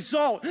to a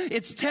result.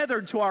 It's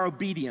tethered to our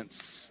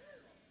obedience.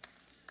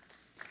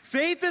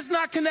 Faith is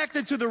not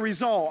connected to the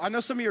result. I know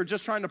some of you are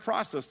just trying to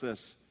process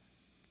this.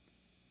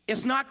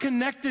 It's not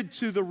connected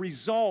to the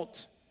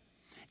result.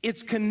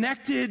 It's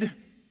connected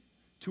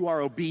to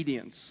our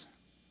obedience.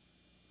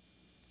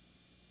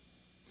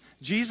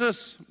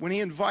 Jesus, when he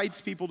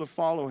invites people to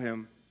follow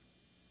him,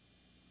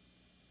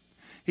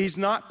 he's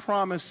not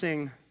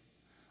promising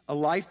a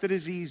life that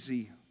is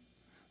easy,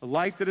 a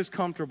life that is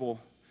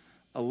comfortable,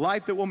 a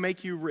life that will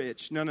make you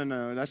rich. No,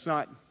 that's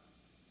not.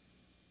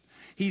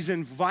 He's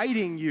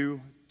inviting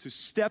you to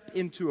step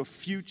into a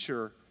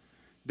future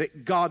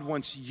that God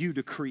wants you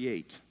to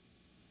create.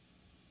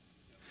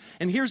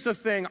 And here's the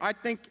thing, I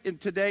think in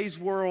today's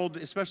world,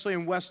 especially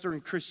in Western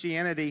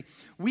Christianity,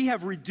 we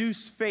have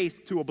reduced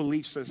faith to a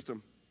belief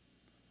system.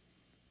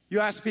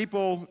 You ask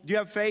people, do you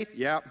have faith?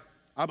 Yeah,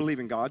 I believe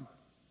in God.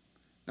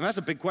 And that's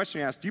a big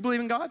question you ask. Do you believe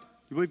in God? Do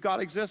you believe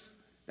God exists?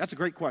 That's a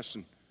great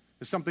question.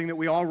 It's something that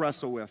we all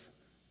wrestle with.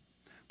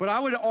 But I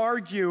would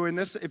argue, and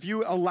this, if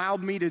you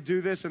allowed me to do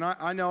this, and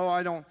I know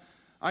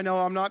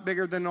I'm not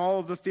bigger than all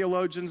of the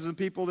theologians and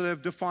people that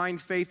have defined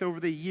faith over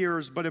the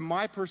years, but in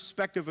my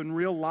perspective in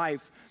real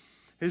life,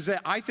 is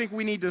that I think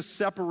we need to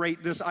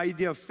separate this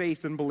idea of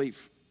faith and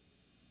belief.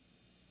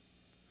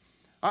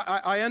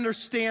 I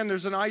understand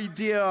there's an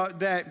idea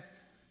that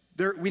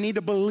we need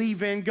to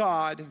believe in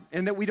God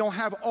and that we don't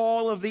have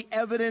all of the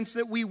evidence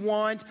that we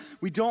want.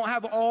 We don't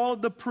have all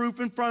of the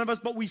proof in front of us,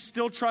 but we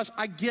still trust.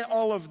 I get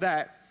all of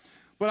that.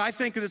 But I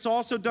think that it's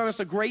also done us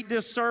a great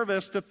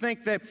disservice to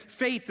think that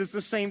faith is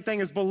the same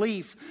thing as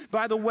belief.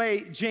 By the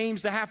way,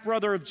 James, the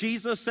half-brother of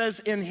Jesus,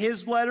 says in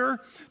his letter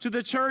to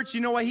the church,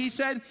 you know what he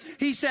said?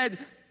 He said,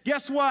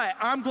 guess what?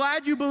 I'm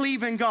glad you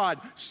believe in God.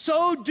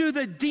 So do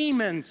the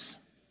demons.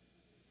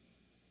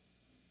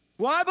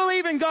 Well, I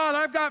believe in God.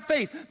 I've got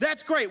faith.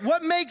 That's great.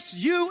 What makes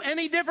you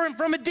any different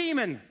from a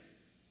demon?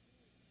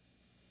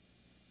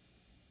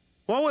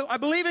 Well, I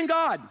believe in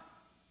God.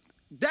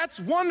 That's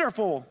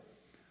wonderful.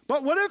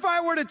 But what if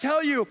I were to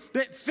tell you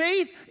that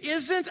faith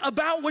isn't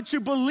about what you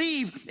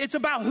believe, it's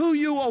about who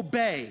you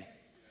obey?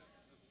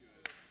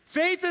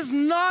 Faith is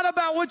not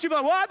about what you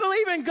believe. Well, I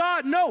believe in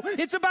God. No,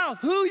 it's about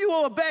who you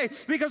will obey.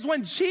 Because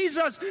when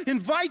Jesus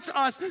invites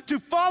us to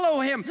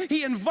follow him,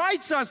 he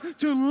invites us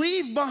to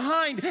leave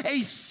behind a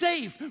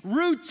safe,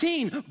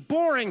 routine,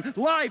 boring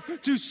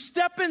life, to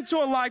step into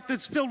a life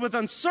that's filled with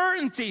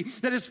uncertainty,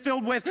 that is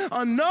filled with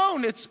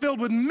unknown, it's filled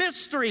with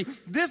mystery.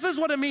 This is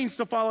what it means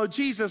to follow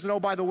Jesus. And oh,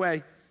 by the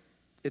way,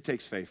 it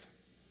takes faith.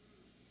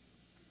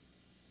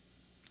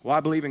 Well, I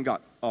believe in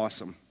God.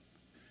 Awesome.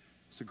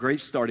 It's a great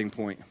starting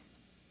point.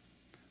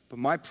 But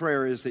my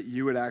prayer is that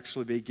you would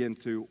actually begin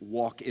to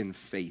walk in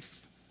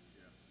faith.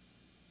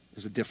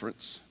 There's a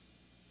difference.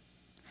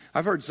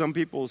 I've heard some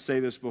people say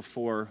this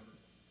before,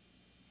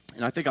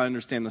 and I think I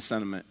understand the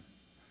sentiment.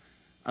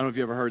 I don't know if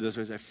you ever heard this.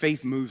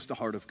 Faith moves the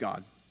heart of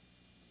God.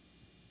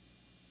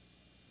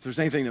 If there's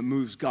anything that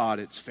moves God,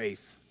 it's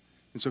faith.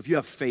 And so if you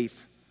have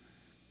faith,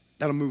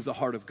 that'll move the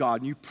heart of God.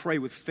 And you pray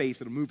with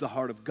faith, it'll move the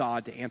heart of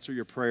God to answer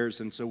your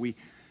prayers. And so we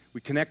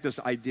connect this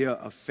idea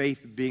of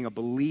faith being a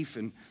belief,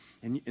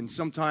 and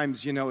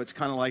sometimes, you know, it's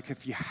kind of like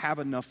if you have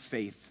enough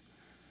faith.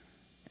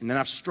 And then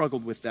I've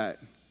struggled with that.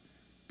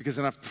 Because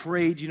then I've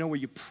prayed, you know, where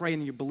you pray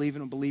and you're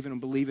believing and believing and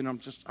believing.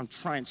 I'm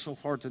trying so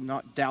hard to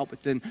not doubt,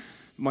 but then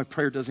my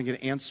prayer doesn't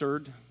get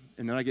answered.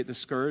 And then I get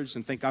discouraged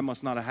and think I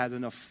must not have had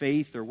enough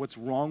faith, or what's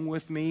wrong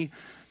with me.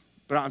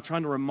 But I'm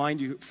trying to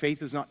remind you,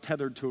 faith is not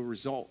tethered to a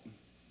result.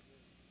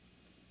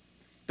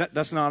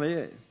 That's not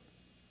it.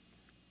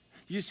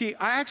 You see,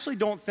 I actually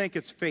don't think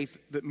it's faith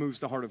that moves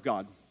the heart of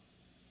God.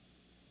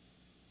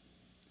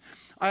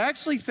 I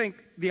actually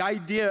think the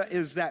idea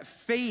is that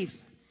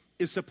faith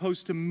is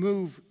supposed to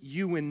move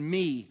you and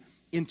me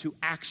into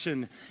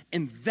action,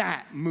 and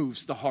that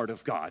moves the heart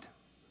of God.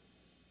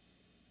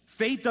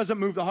 Faith doesn't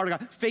move the heart of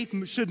God.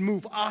 Faith should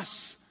move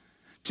us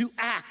to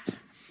act.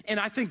 And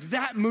I think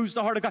that moves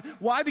the heart of God.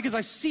 Why? Because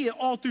I see it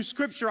all through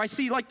Scripture. I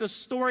see like the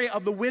story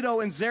of the widow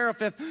in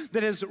Zarephath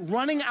that is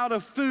running out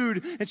of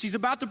food, and she's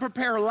about to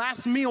prepare her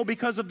last meal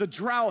because of the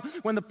drought,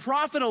 when the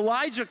prophet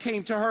Elijah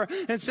came to her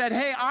and said,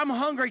 hey, I'm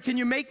hungry. Can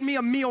you make me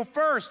a meal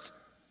first?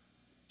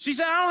 She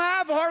said, I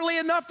don't have hardly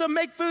enough to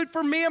make food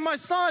for me and my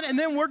son, and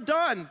then we're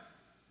done.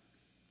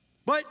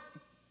 But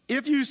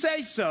if you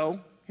say so,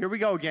 here we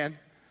go again.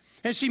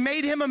 And she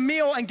made him a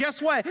meal, and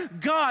guess what?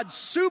 God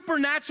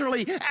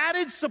supernaturally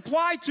added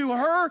supply to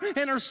her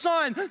and her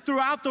son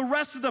throughout the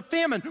rest of the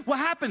famine. What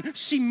happened?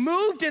 She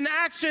moved in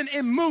action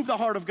and moved the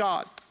heart of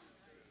God.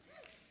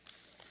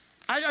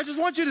 I just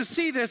want you to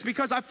see this,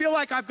 because I feel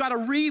like I've got to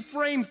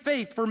reframe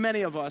faith for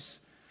many of us.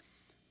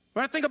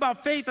 When I think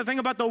about faith, I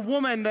think about the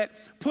woman that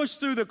pushed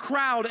through the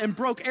crowd and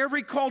broke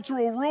every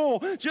cultural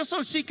rule just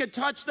so she could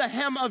touch the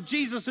hem of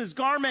Jesus'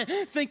 garment,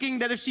 thinking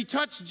that if she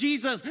touched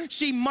Jesus,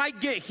 she might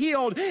get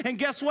healed. And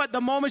guess what? The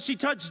moment she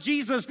touched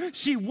Jesus,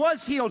 she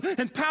was healed,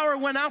 and power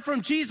went out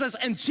from Jesus,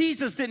 and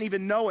Jesus didn't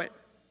even know it.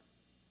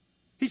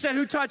 He said,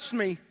 who touched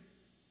me?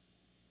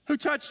 Who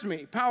touched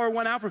me? Power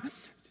went out from...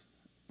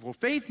 Well,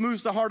 faith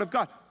moves the heart of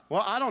God.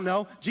 Well, I don't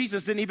know.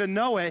 Jesus didn't even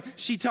know it.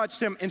 She touched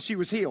him, and she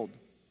was healed.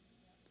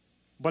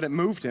 but it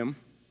moved him.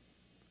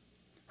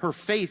 Her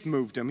faith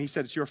moved him. He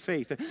said, it's your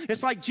faith.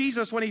 It's like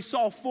Jesus when he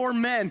saw 4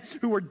 men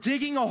who were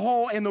digging a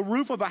hole in the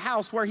roof of a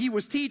house where he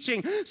was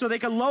teaching so they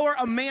could lower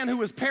a man who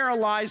was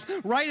paralyzed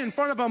right in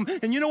front of him.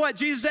 And you know what?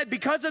 Jesus said,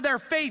 because of their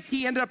faith,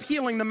 he ended up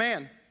healing the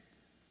man.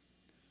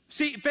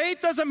 See,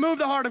 faith doesn't move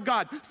the heart of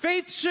God.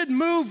 Faith should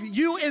move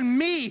you and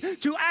me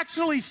to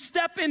actually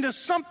step into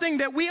something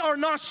that we are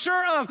not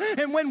sure of.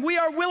 And when we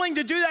are willing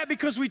to do that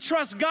because we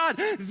trust God,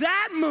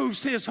 that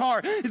moves his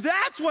heart.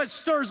 That's what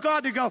stirs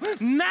God to go,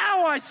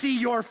 now I see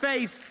your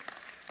faith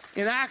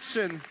in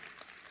action.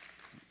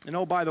 And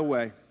oh, by the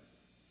way,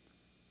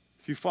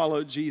 if you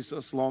follow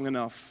Jesus long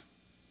enough,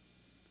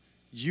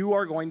 you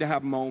are going to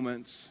have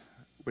moments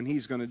when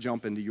he's going to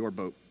jump into your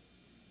boat.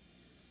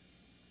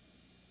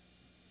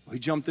 He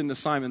jumped into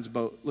Simon's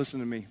boat. Listen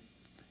to me.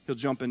 He'll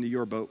jump into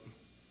your boat.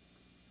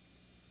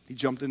 He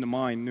jumped into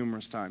mine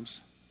numerous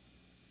times.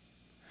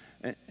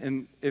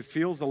 And it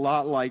feels a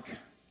lot like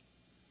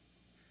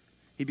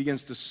he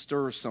begins to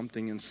stir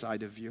something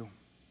inside of you.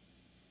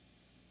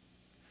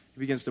 He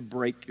begins to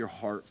break your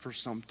heart for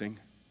something.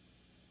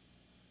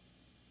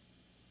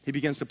 He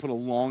begins to put a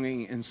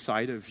longing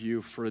inside of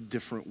you for a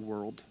different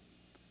world.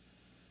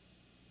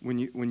 When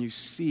you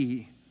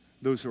see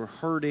those who are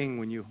hurting,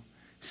 when you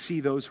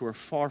see those who are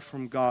far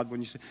from God, when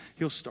you say,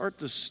 he'll start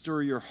to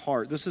stir your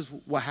heart. This is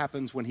what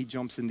happens when he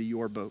jumps into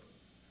your boat.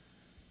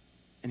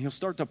 And he'll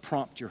start to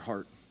prompt your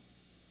heart.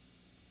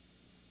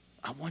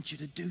 I want you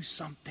to do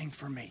something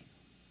for me.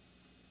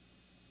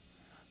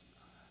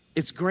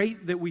 It's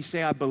great that we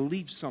say, I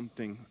believe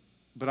something,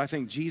 but I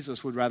think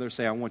Jesus would rather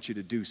say, I want you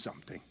to do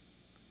something.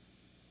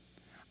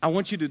 I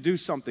want you to do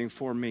something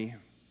for me.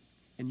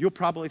 And you'll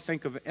probably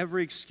think of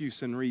every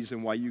excuse and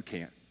reason why you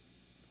can't,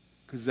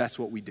 because that's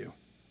what we do.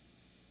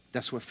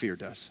 That's what fear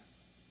does.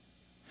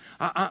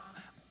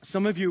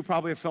 Some of you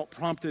probably have felt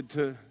prompted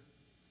to,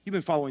 you've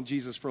been following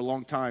Jesus for a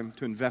long time,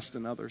 to invest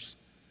in others,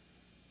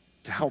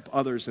 to help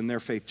others in their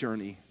faith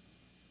journey.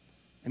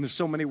 And there's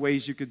so many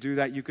ways you could do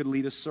that. You could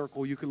lead a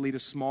circle, you could lead a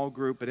small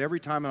group, but every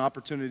time an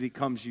opportunity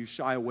comes, you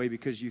shy away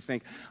because you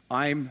think,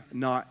 I'm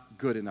not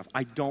good enough.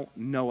 I don't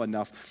know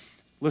enough.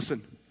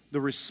 Listen, the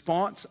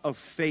response of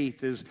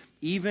faith is,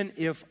 even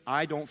if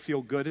I don't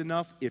feel good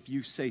enough, if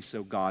you say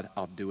so, God,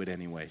 I'll do it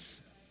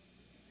anyways.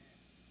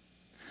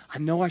 I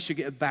know I should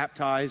get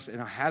baptized,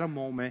 and I had a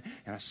moment,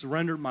 and I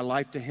surrendered my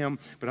life to him,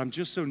 but I'm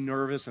just so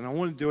nervous, and I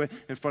want to do it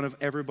in front of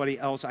everybody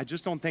else. I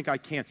just don't think I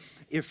can.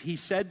 If he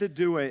said to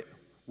do it,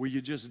 will you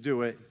just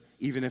do it,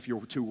 even if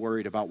you're too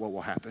worried about what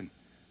will happen?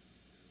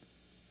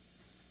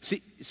 See,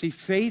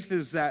 faith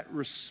is that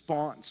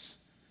response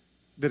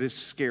that is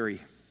scary.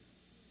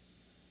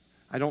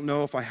 I don't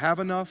know if I have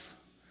enough.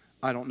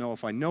 I don't know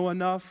if I know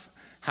enough.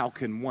 How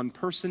can one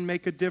person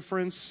make a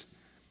difference?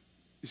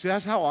 You see,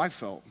 that's how I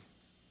felt.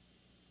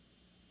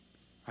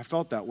 I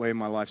felt that way in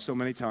my life so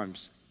many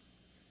times.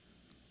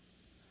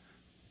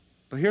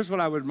 But here's what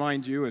I would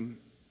remind you in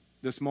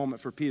this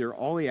moment for Peter.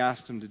 All he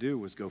asked him to do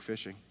was go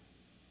fishing.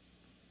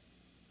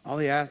 All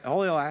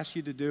he'll ask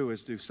you to do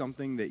is do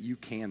something that you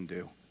can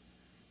do,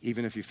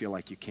 even if you feel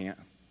like you can't.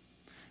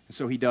 And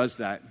so he does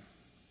that.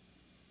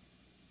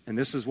 And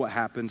this is what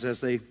happens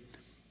as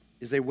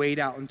they wade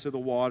out into the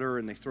water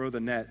and they throw the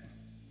net.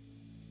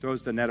 He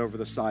throws the net over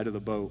the side of the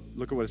boat.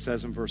 Look at what it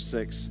says in verse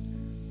 6.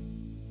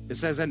 It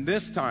says, and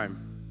this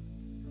time,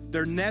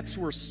 their nets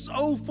were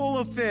so full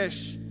of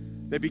fish,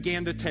 they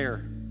began to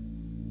tear.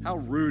 How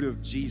rude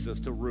of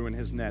Jesus to ruin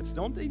his nets.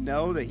 Don't they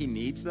know that he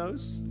needs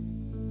those?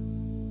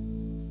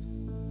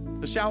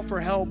 The shout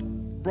for help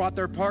brought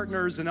their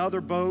partners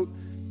another boat,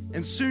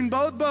 and soon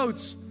both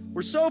boats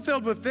were so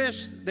filled with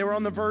fish, they were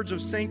on the verge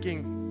of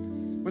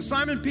sinking. When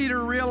Simon Peter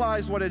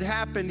realized what had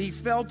happened, he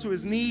fell to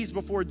his knees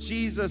before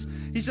Jesus.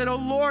 He said, oh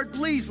Lord,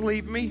 please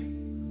leave me.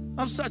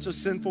 I'm such a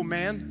sinful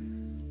man.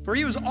 For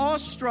he was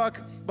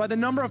awestruck by the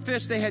number of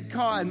fish they had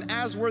caught, and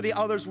as were the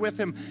others with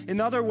him.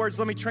 In other words,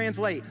 let me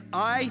translate.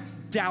 I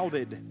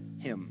doubted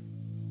him.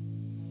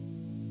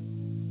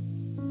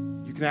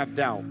 You can have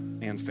doubt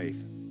and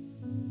faith.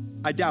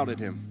 I doubted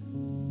him.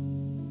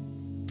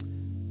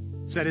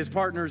 Said his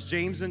partners,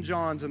 James and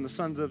John, and the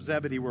sons of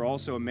Zebedee were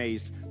also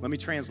amazed. Let me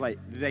translate.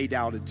 They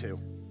doubted too.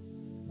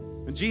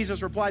 And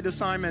Jesus replied to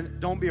Simon,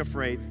 don't be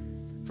afraid.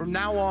 From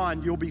now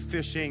on, you'll be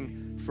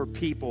fishing for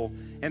people.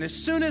 And as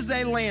soon as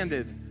they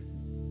landed,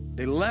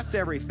 they left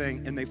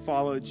everything and they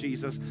followed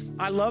Jesus.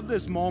 I love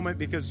this moment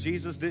because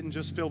Jesus didn't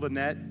just fill the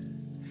net.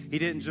 He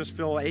didn't just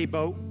fill a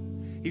boat.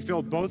 He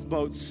filled both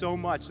boats so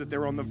much that they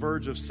were on the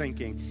verge of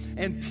sinking.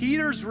 And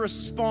Peter's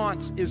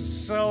response is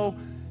so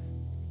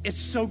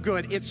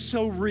good. It's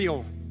so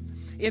real.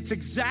 It's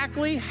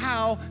exactly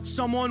how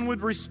someone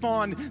would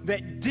respond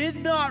that did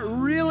not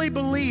really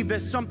believe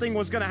that something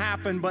was going to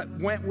happen, but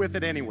went with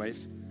it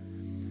anyways.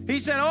 He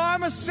said, oh,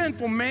 I'm a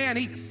sinful man.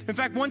 In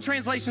fact, one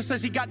translation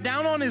says he got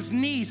down on his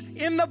knees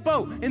in the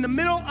boat, in the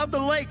middle of the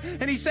lake,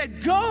 and he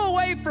said, go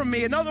away from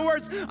me. In other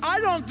words,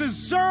 I don't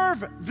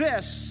deserve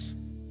this.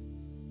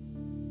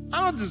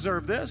 I don't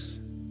deserve this.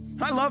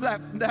 I love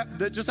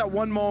that just that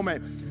one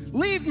moment.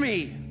 Leave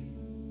me.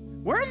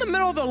 We're in the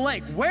middle of the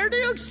lake. Where do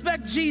you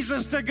expect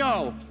Jesus to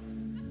go?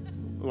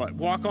 What,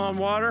 walk on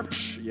water?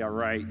 Psh, yeah,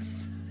 right.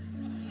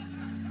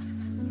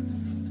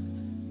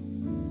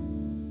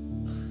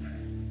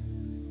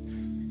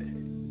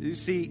 You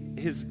see,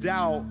 his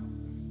doubt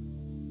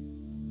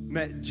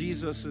met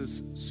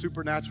Jesus'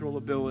 supernatural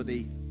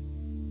ability,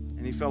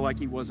 and he felt like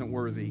he wasn't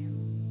worthy.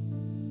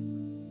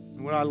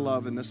 And what I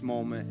love in this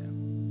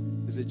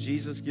moment is that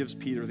Jesus gives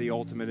Peter the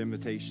ultimate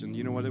invitation.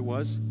 You know what it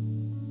was?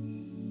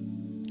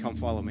 Come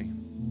follow me.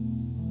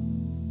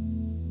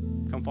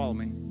 Come follow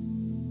me.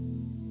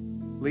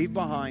 Leave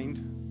behind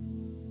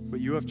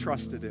what you have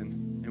trusted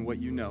in and what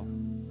you know,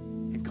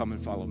 and come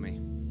and follow me.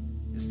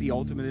 It's the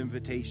ultimate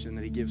invitation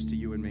that he gives to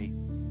you and me.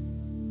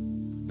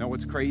 Now,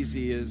 what's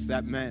crazy is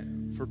that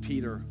meant for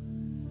Peter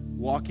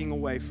walking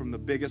away from the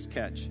biggest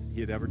catch he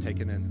had ever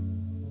taken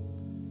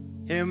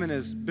in. Him and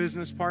his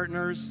business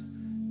partners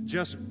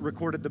just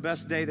recorded the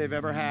best day they've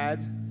ever had,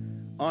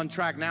 on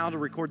track now to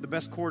record the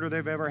best quarter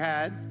they've ever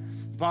had,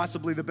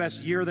 possibly the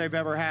best year they've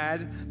ever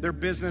had. Their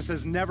business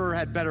has never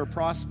had better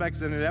prospects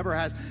than it ever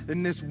has.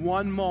 In this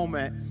one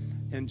moment,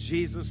 and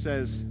Jesus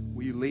says,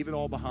 will you leave it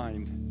all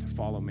behind to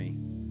follow me?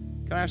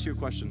 Can I ask you a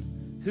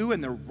question? Who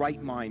in their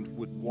right mind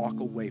would walk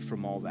away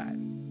from all that?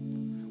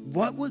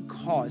 What would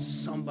cause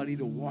somebody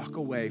to walk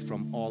away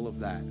from all of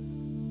that?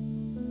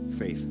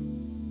 Faith.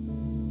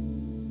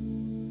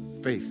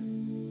 Faith.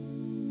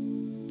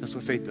 That's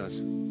what faith does.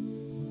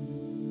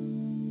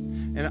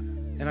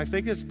 And I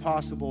think it's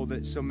possible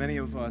that so many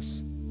of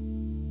us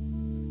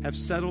have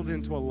settled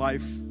into a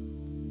life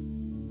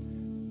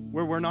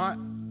where we're not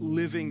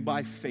living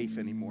by faith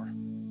anymore.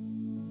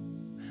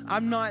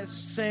 I'm not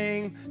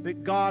saying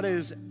that God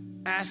is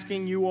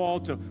asking you all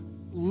to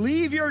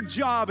leave your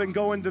job and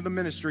go into the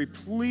ministry.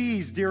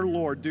 Please, dear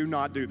Lord, do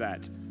not do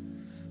that.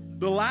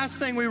 The last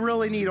thing we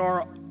really need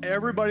are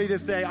everybody to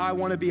say, I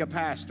want to be a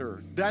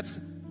pastor. That's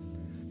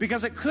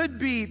because it could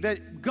be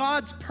that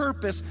God's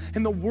purpose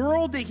in the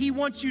world that he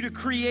wants you to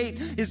create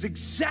is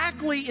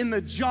exactly in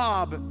the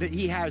job that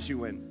he has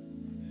you in.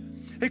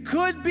 It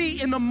could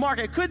be in the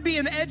market. It could be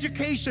in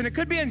education. It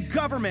could be in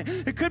government.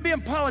 It could be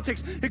in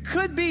politics. It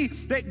could be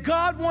that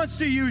God wants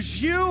to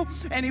use you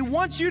and he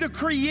wants you to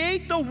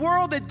create the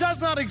world that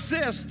does not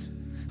exist,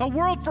 a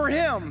world for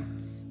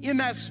him in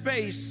that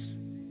space.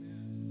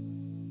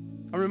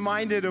 I'm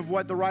reminded of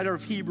what the writer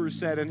of Hebrews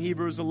said in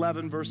Hebrews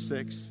 11, verse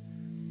 6.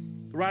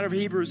 The writer of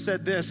Hebrews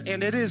said this,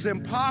 and it is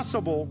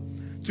impossible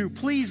to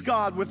please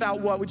God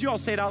without what? Would you all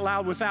say it out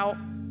loud? Without?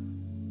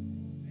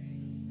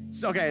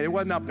 Okay, it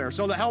wasn't up there,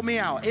 so help me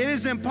out. It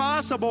is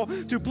impossible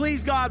to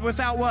please God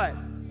without what?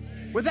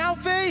 Without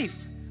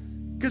faith.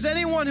 Because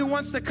anyone who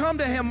wants to come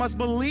to him must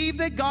believe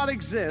that God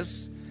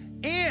exists,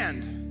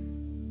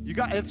 and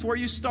it's where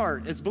you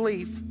start, it's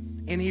belief,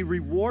 and he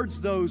rewards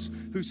those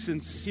who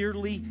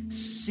sincerely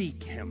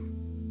seek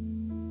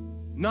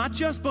him. Not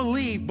just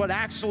believe, but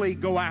actually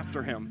go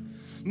after him.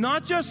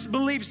 Not just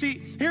believe.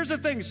 See, here's the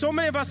thing. So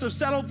many of us have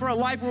settled for a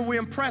life where we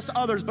impress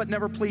others but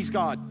never please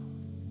God.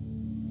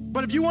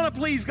 But if you want to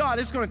please God,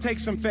 it's going to take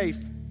some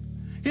faith.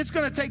 It's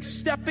going to take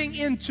stepping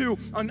into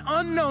an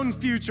unknown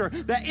future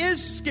that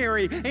is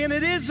scary and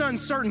it is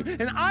uncertain.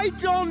 And I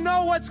don't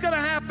know what's going to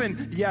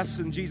happen. Yes,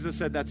 and Jesus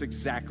said that's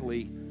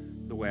exactly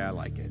the way I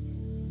like it.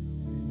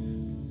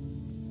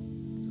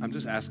 I'm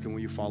just asking,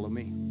 will you follow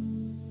me?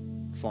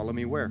 Follow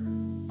me where?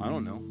 I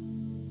don't know.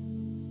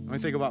 I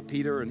think about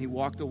Peter, and he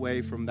walked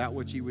away from that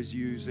which he was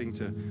using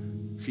to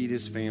feed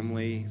his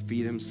family,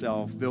 feed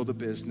himself, build a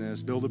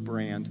business, build a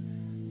brand.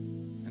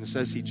 And it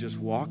says he just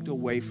walked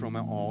away from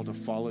it all to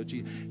follow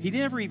Jesus. He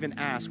never even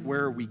asked,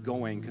 where are we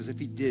going? Because if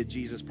he did,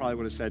 Jesus probably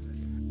would have said,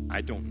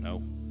 I don't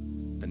know,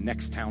 the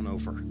next town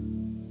over.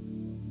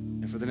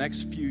 And for the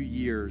next few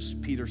years,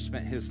 Peter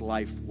spent his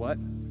life, what?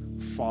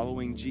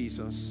 Following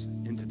Jesus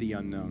into the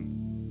unknown.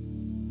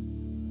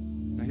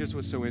 Now here's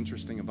what's so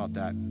interesting about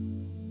that.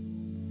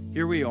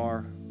 Here we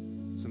are,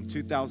 some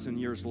 2,000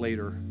 years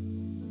later,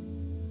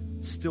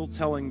 still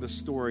telling the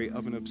story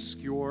of an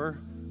obscure,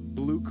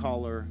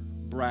 blue-collar,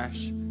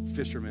 brash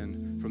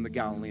fisherman from the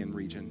Galilean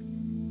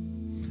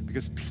region.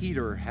 Because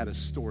Peter had a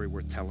story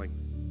worth telling.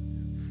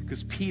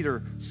 Because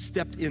Peter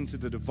stepped into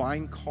the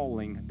divine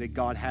calling that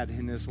God had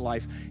in his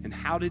life. And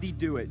how did he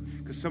do it?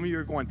 Because some of you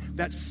are going,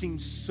 that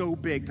seems so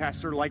big,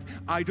 Pastor. Like,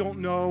 I don't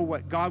know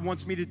what God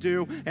wants me to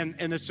do. And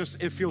it's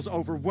just, it feels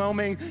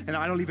overwhelming. And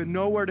I don't even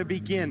know where to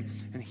begin.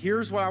 And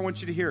here's what I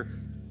want you to hear.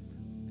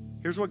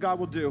 Here's what God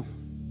will do.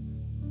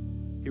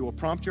 He will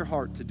prompt your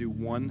heart to do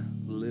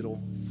one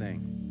little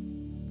thing.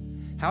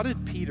 How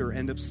did Peter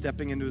end up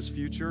stepping into his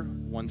future?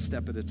 One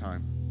step at a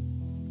time.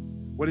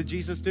 What did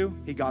Jesus do?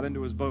 He got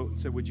into his boat and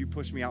said, would you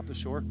push me out to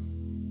shore?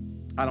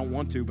 I don't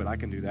want to, but I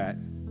can do that.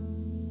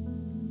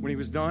 When he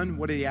was done,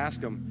 what did he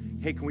ask him?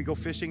 Hey, can we go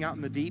fishing out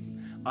in the deep?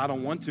 I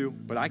don't want to,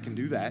 but I can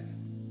do that.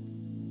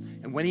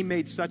 And when he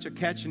made such a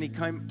catch and he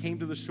came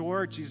to the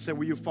shore, Jesus said,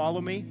 will you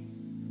follow me?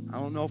 I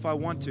don't know if I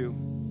want to,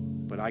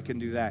 but I can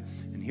do that.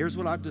 And here's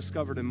what I've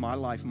discovered in my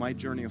life, my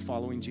journey of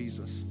following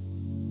Jesus.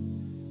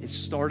 It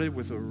started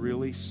with a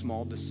really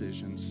small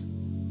decisions.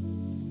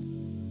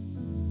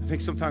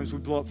 think sometimes we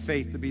blow up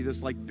faith to be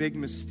this like big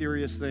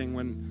mysterious thing,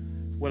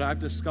 when what I've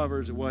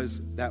discovered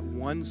was that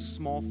one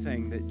small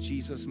thing that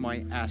Jesus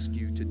might ask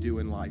you to do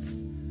in life.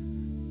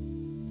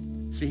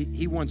 See,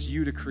 he wants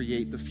you to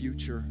create the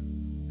future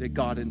that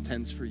God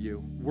intends for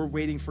you. We're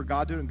waiting for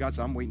God to do it, and God says,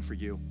 I'm waiting for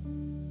you.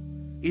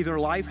 Either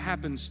life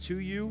happens to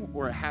you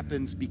or it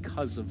happens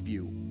because of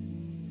you.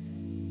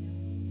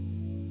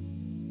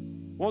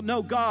 Well,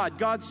 no,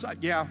 God's,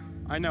 yeah,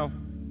 I know.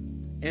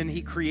 And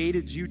he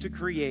created you to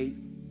create,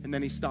 and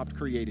then he stopped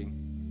creating.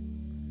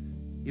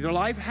 Either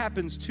life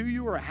happens to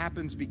you or it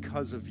happens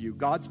because of you.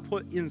 God's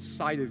put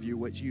inside of you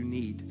what you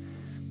need.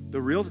 The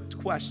real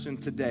question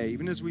today,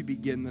 even as we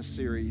begin this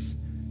series,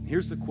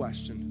 here's the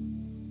question.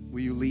 Will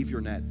you leave your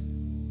net?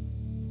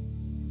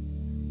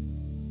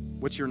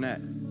 What's your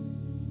net?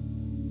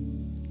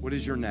 What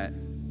is your net?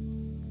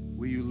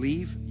 Will you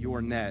leave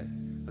your net?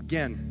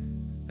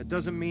 Again, that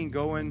doesn't mean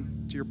go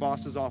into your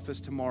boss's office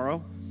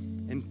tomorrow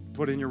and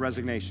put in your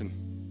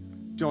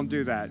resignation. Don't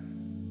do that.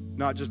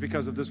 Not just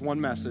because of this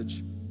one message.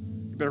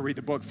 You better read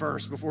the book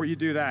first before you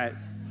do that.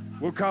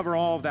 We'll cover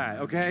all of that,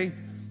 okay?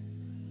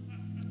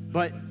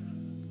 But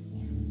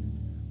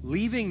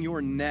leaving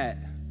your net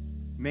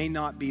may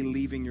not be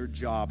leaving your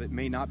job. It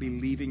may not be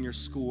leaving your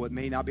school. It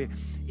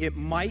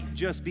might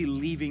just be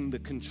leaving the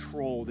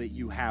control that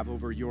you have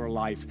over your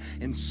life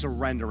and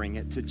surrendering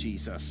it to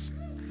Jesus.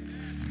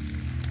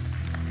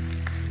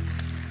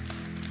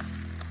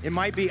 It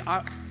might be,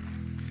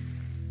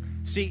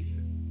 see,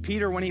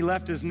 Peter, when he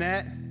left his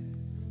net,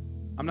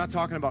 I'm not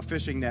talking about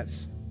fishing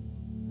nets.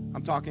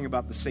 I'm talking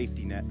about the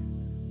safety net.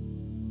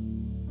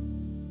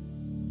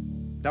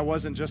 That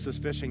wasn't just his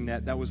fishing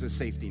net, that was his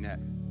safety net.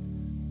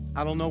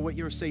 I don't know what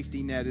your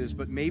safety net is,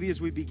 but maybe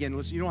as we begin,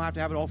 listen, you don't have to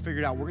have it all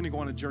figured out. We're going to go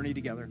on a journey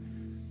together.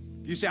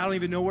 If you say, I don't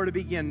even know where to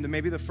begin, then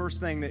maybe the first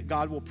thing that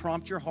God will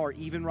prompt your heart,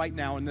 even right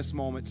now in this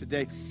moment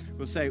today,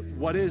 will say,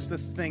 what is the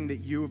thing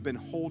that you have been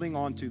holding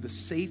on to, the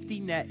safety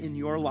net in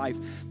your life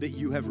that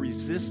you have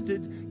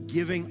resisted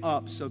giving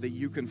up so that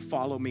you can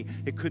follow me?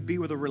 It could be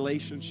with a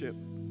relationship.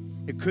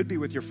 It could be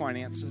with your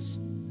finances.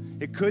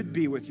 It could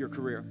be with your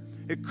career.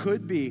 It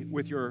could be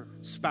with your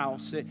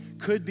spouse. It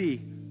could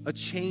be a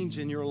change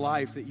in your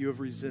life that you have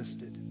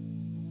resisted.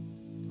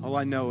 All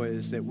I know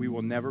is that we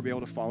will never be able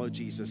to follow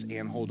Jesus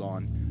and hold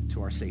on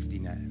to our safety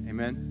net.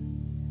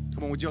 Amen?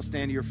 Come on, would you all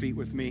stand to your feet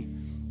with me?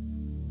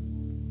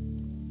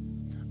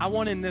 I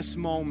want in this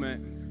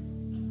moment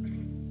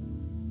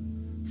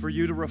for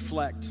you to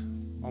reflect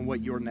on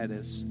what your net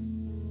is.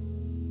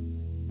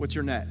 What's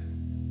your net?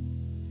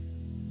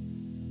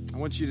 I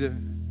want you to,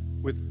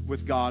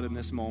 with God in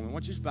this moment, I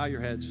want you to just bow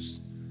your heads,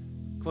 just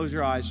close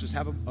your eyes, just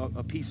have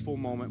a peaceful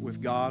moment with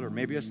God, or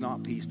maybe it's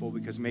not peaceful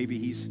because maybe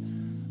he's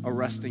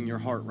arresting your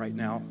heart right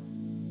now.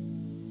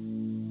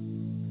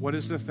 What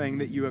is the thing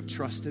that you have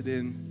trusted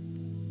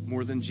in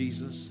more than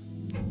Jesus?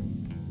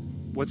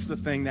 What's the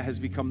thing that has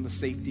become the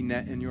safety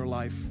net in your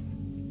life?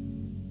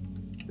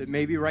 That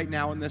maybe right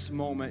now in this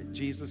moment,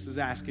 Jesus is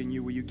asking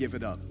you, will you give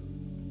it up?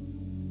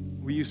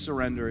 Will you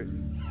surrender it?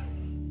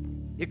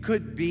 It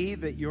could be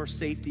that your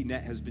safety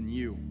net has been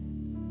you.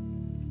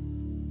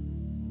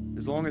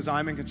 As long as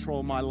I'm in control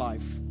of my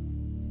life,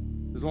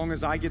 as long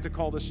as I get to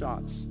call the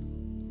shots,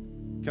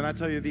 can I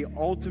tell you the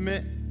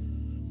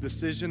ultimate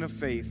decision of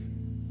faith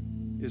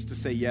is to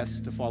say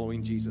yes to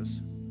following Jesus.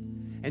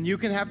 And you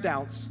can have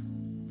doubts,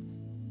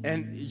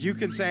 and you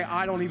can say,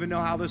 I don't even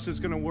know how this is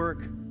going to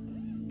work.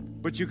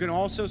 But you can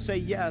also say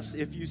yes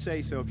if you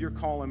say so. If you're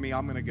calling me,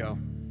 I'm going to go.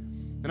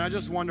 And I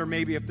just wonder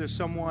maybe if there's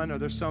someone, or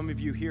there's some of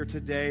you here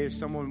today, or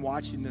someone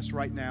watching this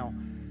right now,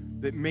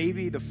 that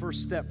maybe the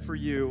first step for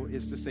you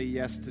is to say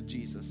yes to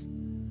Jesus,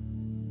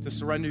 to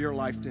surrender your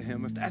life to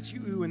him. If that's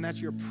you and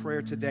that's your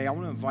prayer today, I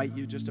want to invite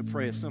you just to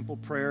pray a simple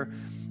prayer.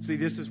 See,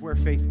 this is where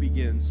faith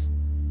begins.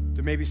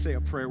 To maybe say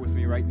a prayer with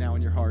me right now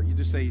in your heart. You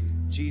just say,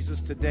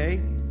 Jesus,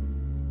 today,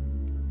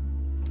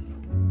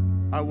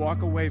 I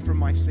walk away from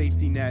my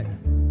safety net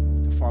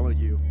to follow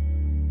you.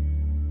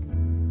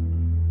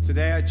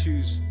 Today, I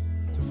choose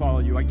to follow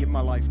you. I give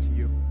my life to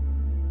you.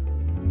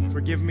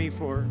 Forgive me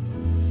for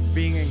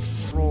being in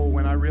control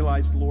when I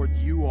realized, Lord,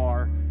 you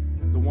are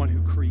the one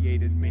who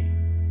created me.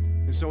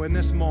 And so in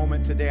this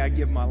moment today, I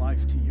give my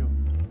life to you.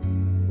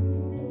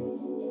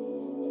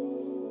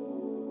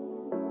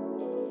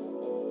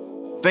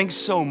 Thanks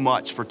so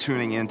much for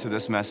tuning into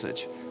this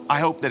message. I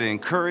hope that it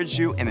encouraged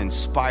you and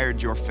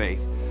inspired your faith.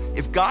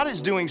 If God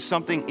is doing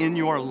something in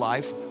your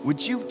life,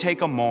 would you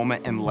take a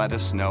moment and let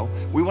us know?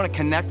 We want to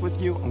connect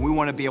with you, and we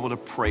want to be able to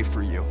pray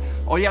for you.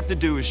 All you have to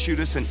do is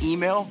shoot us an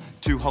email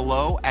to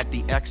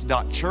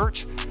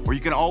hello@thex.church, or you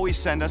can always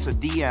send us a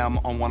DM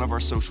on one of our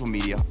social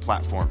media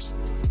platforms.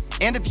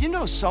 And if you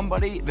know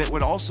somebody that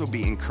would also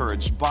be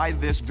encouraged by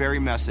this very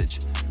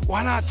message,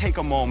 why not take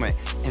a moment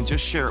and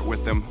just share it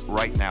with them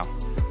right now?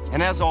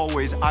 And as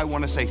always, I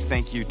want to say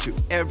thank you to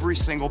every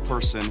single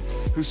person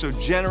who so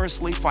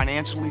generously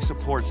financially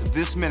supports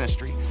this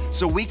ministry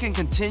so we can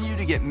continue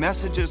to get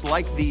messages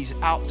like these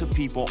out to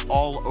people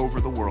all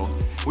over the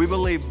world. We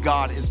believe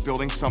God is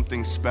building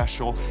something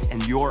special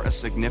and you're a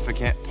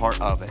significant part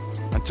of it.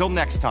 Until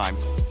next time,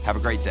 have a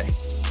great day.